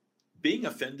being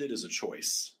offended is a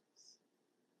choice.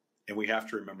 And we have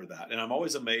to remember that. And I'm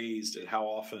always amazed at how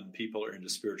often people are into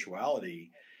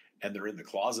spirituality and they're in the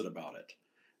closet about it.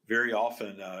 Very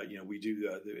often, we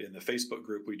do in the Facebook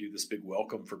group, we do this big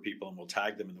welcome for people and we'll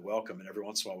tag them in the welcome. And every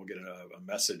once in a while we'll get a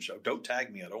message, oh, don't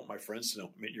tag me. I don't want my friends to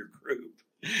know I'm in your group.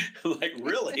 Like,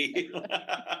 really?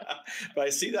 But I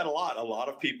see that a lot. A lot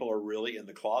of people are really in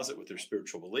the closet with their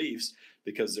spiritual beliefs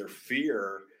because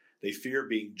they fear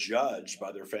being judged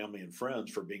by their family and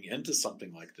friends for being into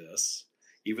something like this,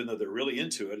 even though they're really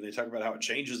into it. And they talk about how it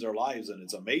changes their lives and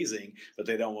it's amazing, but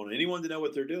they don't want anyone to know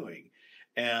what they're doing.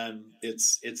 And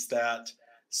it's that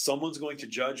someone's going to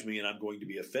judge me and I'm going to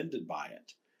be offended by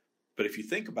it. But if you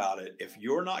think about it, if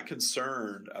you're not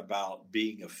concerned about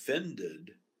being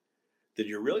offended, then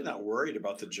you're really not worried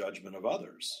about the judgment of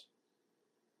others.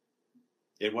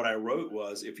 And what I wrote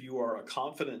was, if you are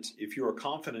confident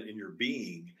in your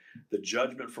being, the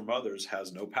judgment from others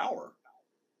has no power.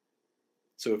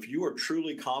 So if you are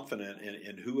truly confident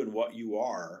in who and what you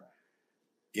are,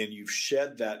 and you've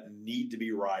shed that need to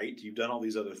be right, you've done all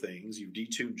these other things, you've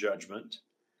detuned judgment,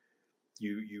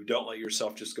 you don't let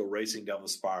yourself just go racing down the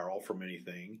spiral from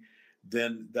anything,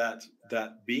 then that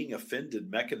being offended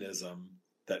mechanism,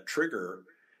 that trigger,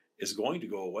 is going to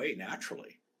go away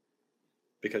naturally.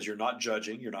 Because you're not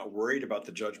judging, you're not worried about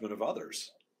the judgment of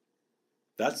others.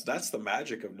 That's the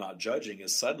magic of not judging,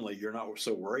 is suddenly you're not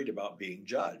so worried about being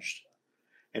judged.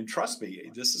 And trust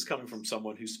me, this is coming from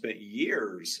someone who spent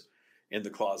years in the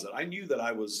closet. I knew that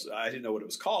I didn't know what it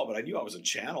was called, but I knew I was a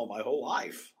channel my whole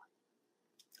life.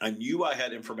 I knew I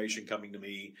had information coming to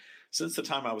me since the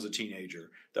time I was a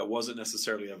teenager that wasn't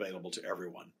necessarily available to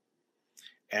everyone.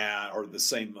 and or the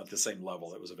same at the same level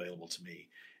that was available to me.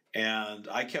 And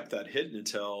I kept that hidden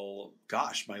until,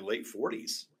 gosh, my late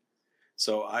 40s.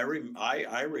 So I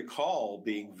recall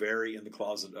being very in the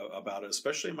closet about it,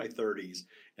 especially in my 30s.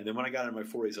 And then when I got in my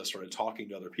 40s, I started talking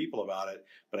to other people about it.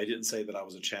 But I didn't say that I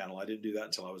was a channel. I didn't do that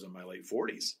until I was in my late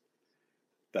 40s,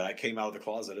 that I came out of the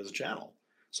closet as a channel.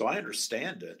 So I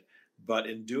understand it. But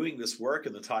in doing this work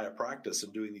in the Taya practice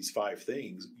and doing these 5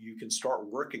 things, you can start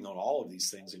working on all of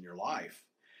these things in your life.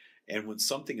 And when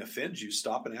something offends you,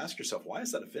 stop and ask yourself, why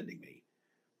is that offending me?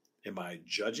 Am I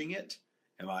judging it?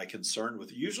 Am I concerned with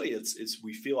it? Usually it's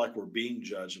we feel like we're being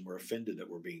judged and we're offended that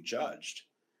we're being judged.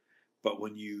 But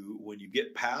when you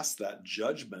get past that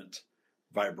judgment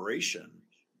vibration,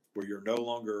 where you're no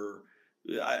longer,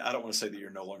 I don't want to say that you're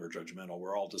no longer judgmental.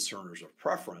 We're all discerners of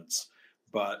preference,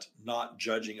 but not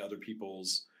judging other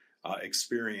people's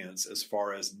experience as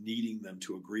far as needing them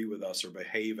to agree with us or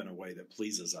behave in a way that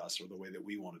pleases us or the way that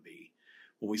we want to be.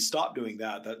 When we stop doing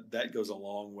that, that goes a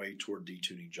long way toward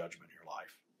detuning judgment in your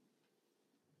life.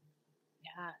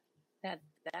 Yeah,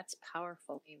 that's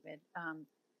powerful, David.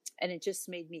 And it just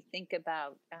made me think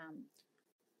about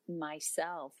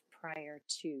myself prior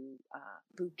to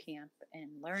boot camp and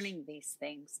learning these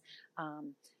things.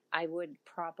 I would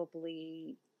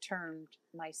probably termed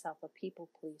myself a people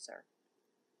pleaser.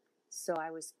 So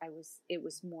it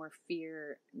was more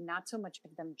fear, not so much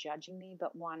of them judging me,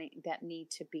 but wanting that need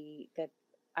to be that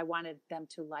I wanted them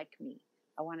to like me.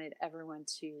 I wanted everyone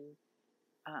to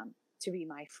be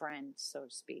my friend, so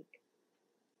to speak.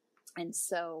 And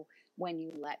so when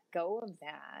you let go of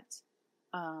that,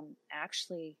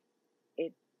 actually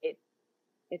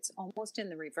it's almost in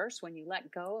the reverse. When you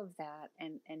let go of that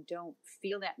and don't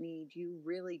feel that need, you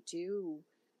really do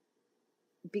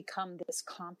become this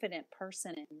confident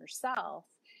person in yourself.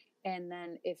 And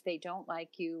then if they don't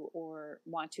like you or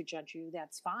want to judge you,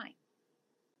 that's fine.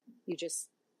 You just,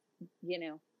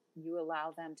 you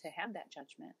allow them to have that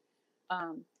judgment.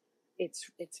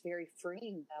 It's very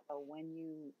freeing though when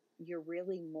you're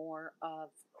really more of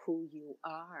who you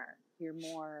are. You're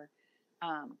more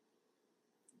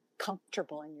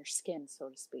comfortable in your skin, so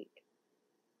to speak,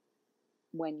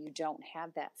 when you don't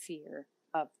have that fear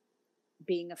of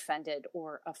being offended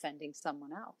or offending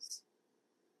someone else.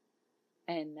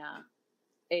 And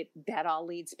that all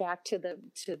leads back to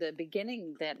the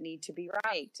beginning, that need to be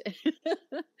right.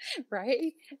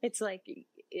 Right? It's like,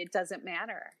 it doesn't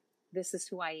matter. This is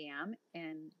who I am,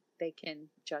 and they can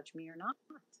judge me or not.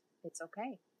 It's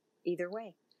okay. Either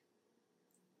way.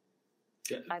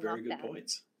 Yeah, very good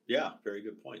points. Yeah, very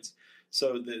good points.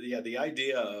 So the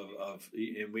idea of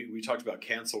and we talked about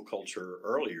cancel culture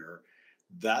earlier.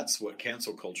 That's what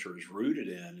cancel culture is rooted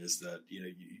in, is that,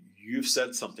 you've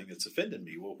said something that's offended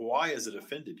me. Well, why has it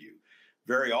offended you?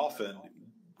 Very often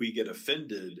we get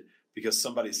offended because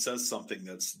somebody says something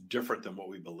that's different than what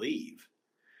we believe,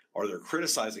 or they're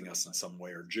criticizing us in some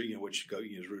way, or which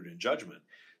is rooted in judgment.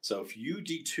 So if you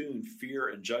detune fear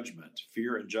and judgment,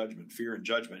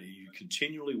 and you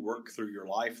continually work through your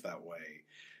life that way,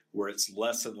 where it's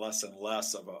less and less and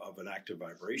less of an active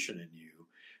vibration in you,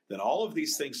 then all of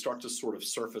these things start to sort of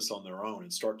surface on their own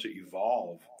and start to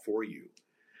evolve for you.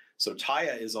 So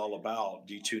Taya is all about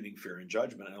detuning fear and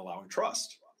judgment and allowing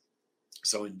trust.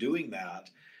 So in doing that,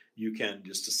 you can,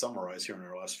 just to summarize here in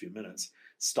our last few minutes,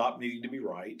 stop needing to be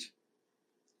right.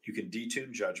 You can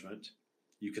detune judgment.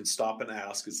 You can stop and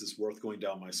ask, is this worth going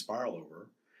down my spiral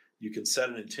over? You can set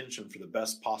an intention for the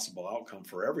best possible outcome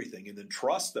for everything, and then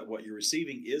trust that what you're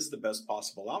receiving is the best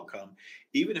possible outcome,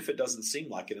 even if it doesn't seem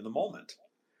like it in the moment.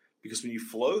 Because when you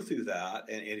flow through that,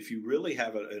 and if you really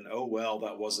have an oh, well,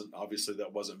 that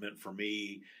wasn't meant for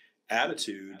me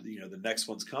attitude, the next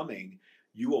one's coming,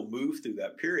 you will move through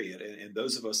that period. And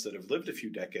those of us that have lived a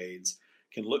few decades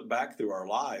can look back through our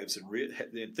lives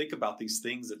and think about these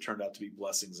things that turned out to be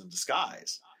blessings in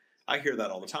disguise. I hear that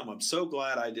all the time. I'm so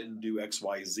glad I didn't do X,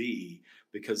 Y, Z,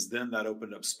 because then that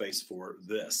opened up space for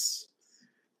this.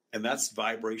 And that's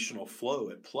vibrational flow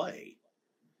at play.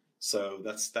 So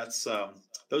that's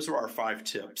those are our 5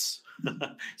 tips.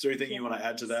 Is there anything you want to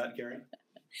add to that, Kerry?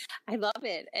 I love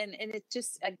it. And it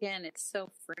just, again, it's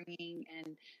so freeing,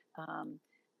 and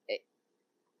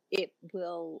it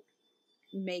will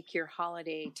make your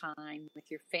holiday time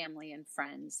with your family and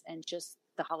friends, and just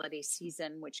the holiday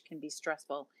season, which can be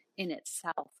stressful in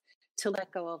itself, to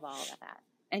let go of all that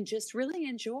and just really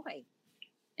enjoy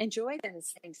that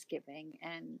it's Thanksgiving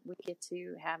and we get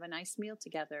to have a nice meal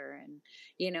together.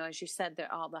 And, as you said,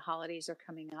 that all the holidays are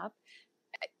coming up.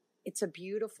 It's a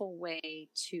beautiful way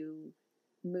to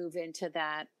move into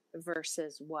that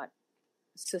versus what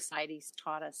society's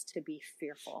taught us to be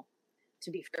fearful.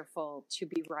 to be fearful, to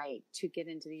be right, to get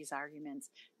into these arguments.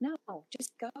 No,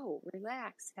 just go,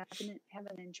 relax, have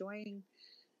an enjoying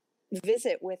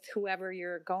visit with whoever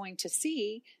you're going to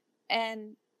see,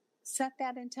 and set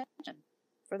that intention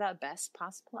for the best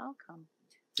possible outcome.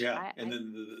 Yeah, and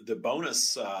then the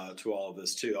bonus to all of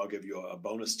this too, I'll give you a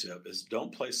bonus tip, is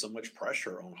don't place so much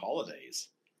pressure on holidays.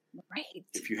 Right.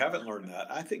 If you haven't learned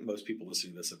that, I think most people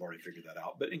listening to this have already figured that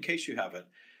out. But in case you haven't,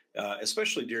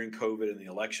 especially during COVID and the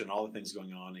election, all the things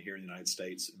going on here in the United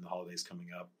States and the holidays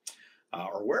coming up,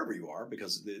 or wherever you are,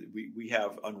 because we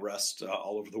have unrest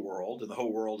all over the world, and the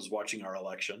whole world is watching our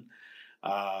election.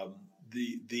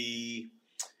 The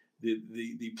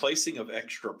placing of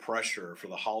extra pressure for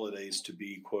the holidays to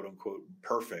be quote unquote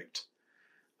perfect,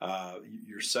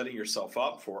 you're setting yourself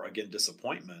up for, again,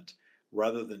 disappointment,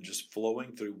 rather than just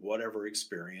flowing through whatever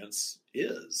experience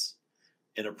is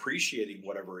and appreciating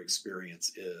whatever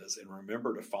experience is, and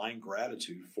remember to find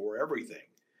gratitude for everything.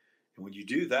 And when you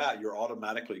do that, you're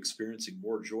automatically experiencing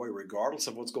more joy regardless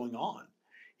of what's going on.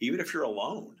 Even if you're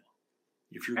alone,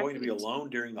 if you're going to be alone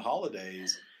during the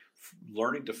holidays,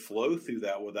 learning to flow through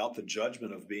that without the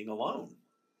judgment of being alone.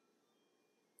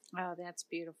 Oh, that's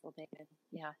beautiful, David.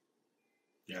 Yeah.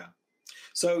 Yeah.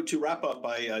 So to wrap up,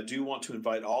 I do want to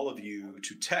invite all of you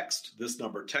to text this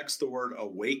number. Text the word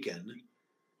AWAKEN,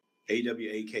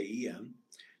 AWAKEN,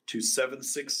 to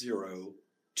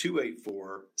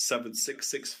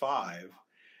 760-284-7665.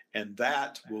 And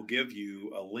that will give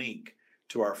you a link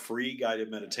to our free guided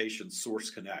meditation, Source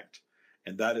Connect.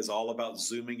 And that is all about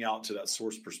zooming out to that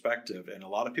source perspective. And a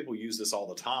lot of people use this all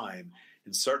the time.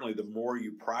 And certainly the more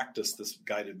you practice this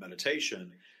guided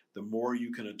meditation, the more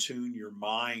you can attune your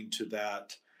mind to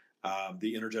that,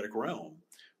 the energetic realm,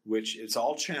 which it's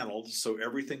all channeled. So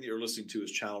everything that you're listening to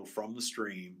is channeled from the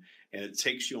stream, and it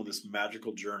takes you on this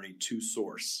magical journey to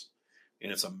source.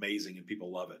 And it's amazing, and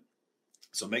people love it.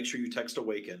 So make sure you text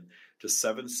AWAKEN to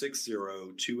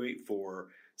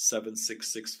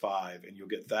 760-284-7665, and you'll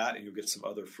get that, and you'll get some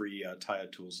other free Taya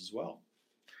tools as well.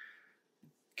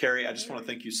 Kerry, I just want to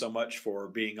thank you so much for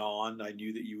being on. I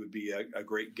knew that you would be a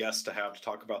great guest to have to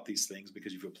talk about these things,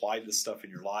 because you've applied this stuff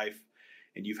in your life,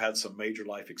 and you've had some major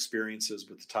life experiences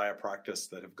with the Taya practice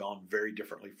that have gone very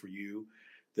differently for you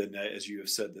than, as you have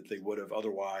said, that they would have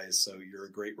otherwise. So you're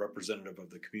a great representative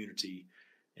of the community,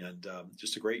 and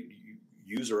just a great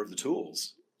user of the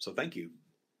tools. So thank you.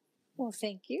 Well,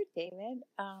 thank you, David.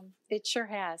 It sure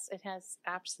has. It has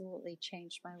absolutely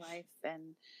changed my life,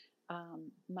 and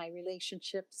my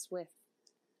relationships with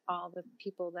all the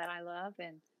people that I love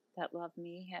and that love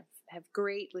me have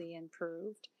greatly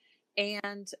improved.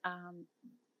 And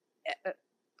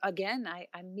again,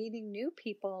 I'm meeting new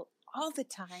people all the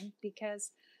time,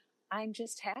 because I'm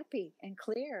just happy and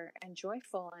clear and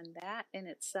joyful, and that in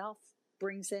itself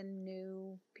brings in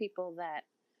new people that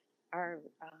are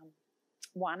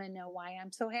want to know why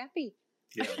I'm so happy.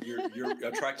 Yeah, you're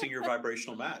attracting your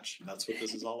vibrational match. That's what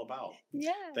this is all about.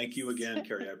 Yeah. Thank you again,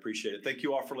 Kerry. I appreciate it. Thank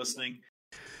you all for listening.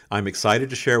 I'm excited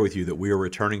to share with you that we are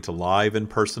returning to live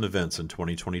in-person events in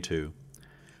 2022.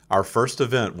 Our first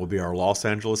event will be our Los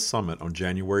Angeles Summit on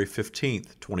January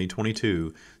 15th,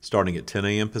 2022, starting at 10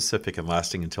 a.m. Pacific and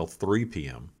lasting until 3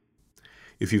 p.m.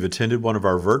 If you've attended one of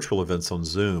our virtual events on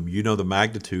Zoom, you know the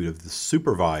magnitude of the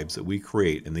super vibes that we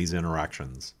create in these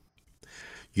interactions.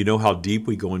 You know how deep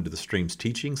we go into the stream's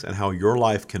teachings, and how your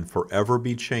life can forever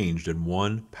be changed in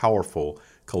one powerful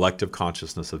collective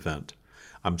consciousness event.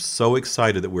 I'm so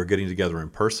excited that we're getting together in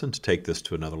person to take this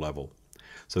to another level.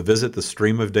 So visit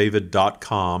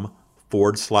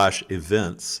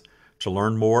thestreamofdavid.com/events to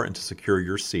learn more and to secure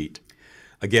your seat.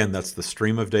 Again, that's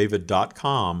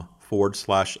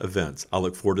thestreamofdavid.com/events. I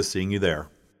look forward to seeing you there.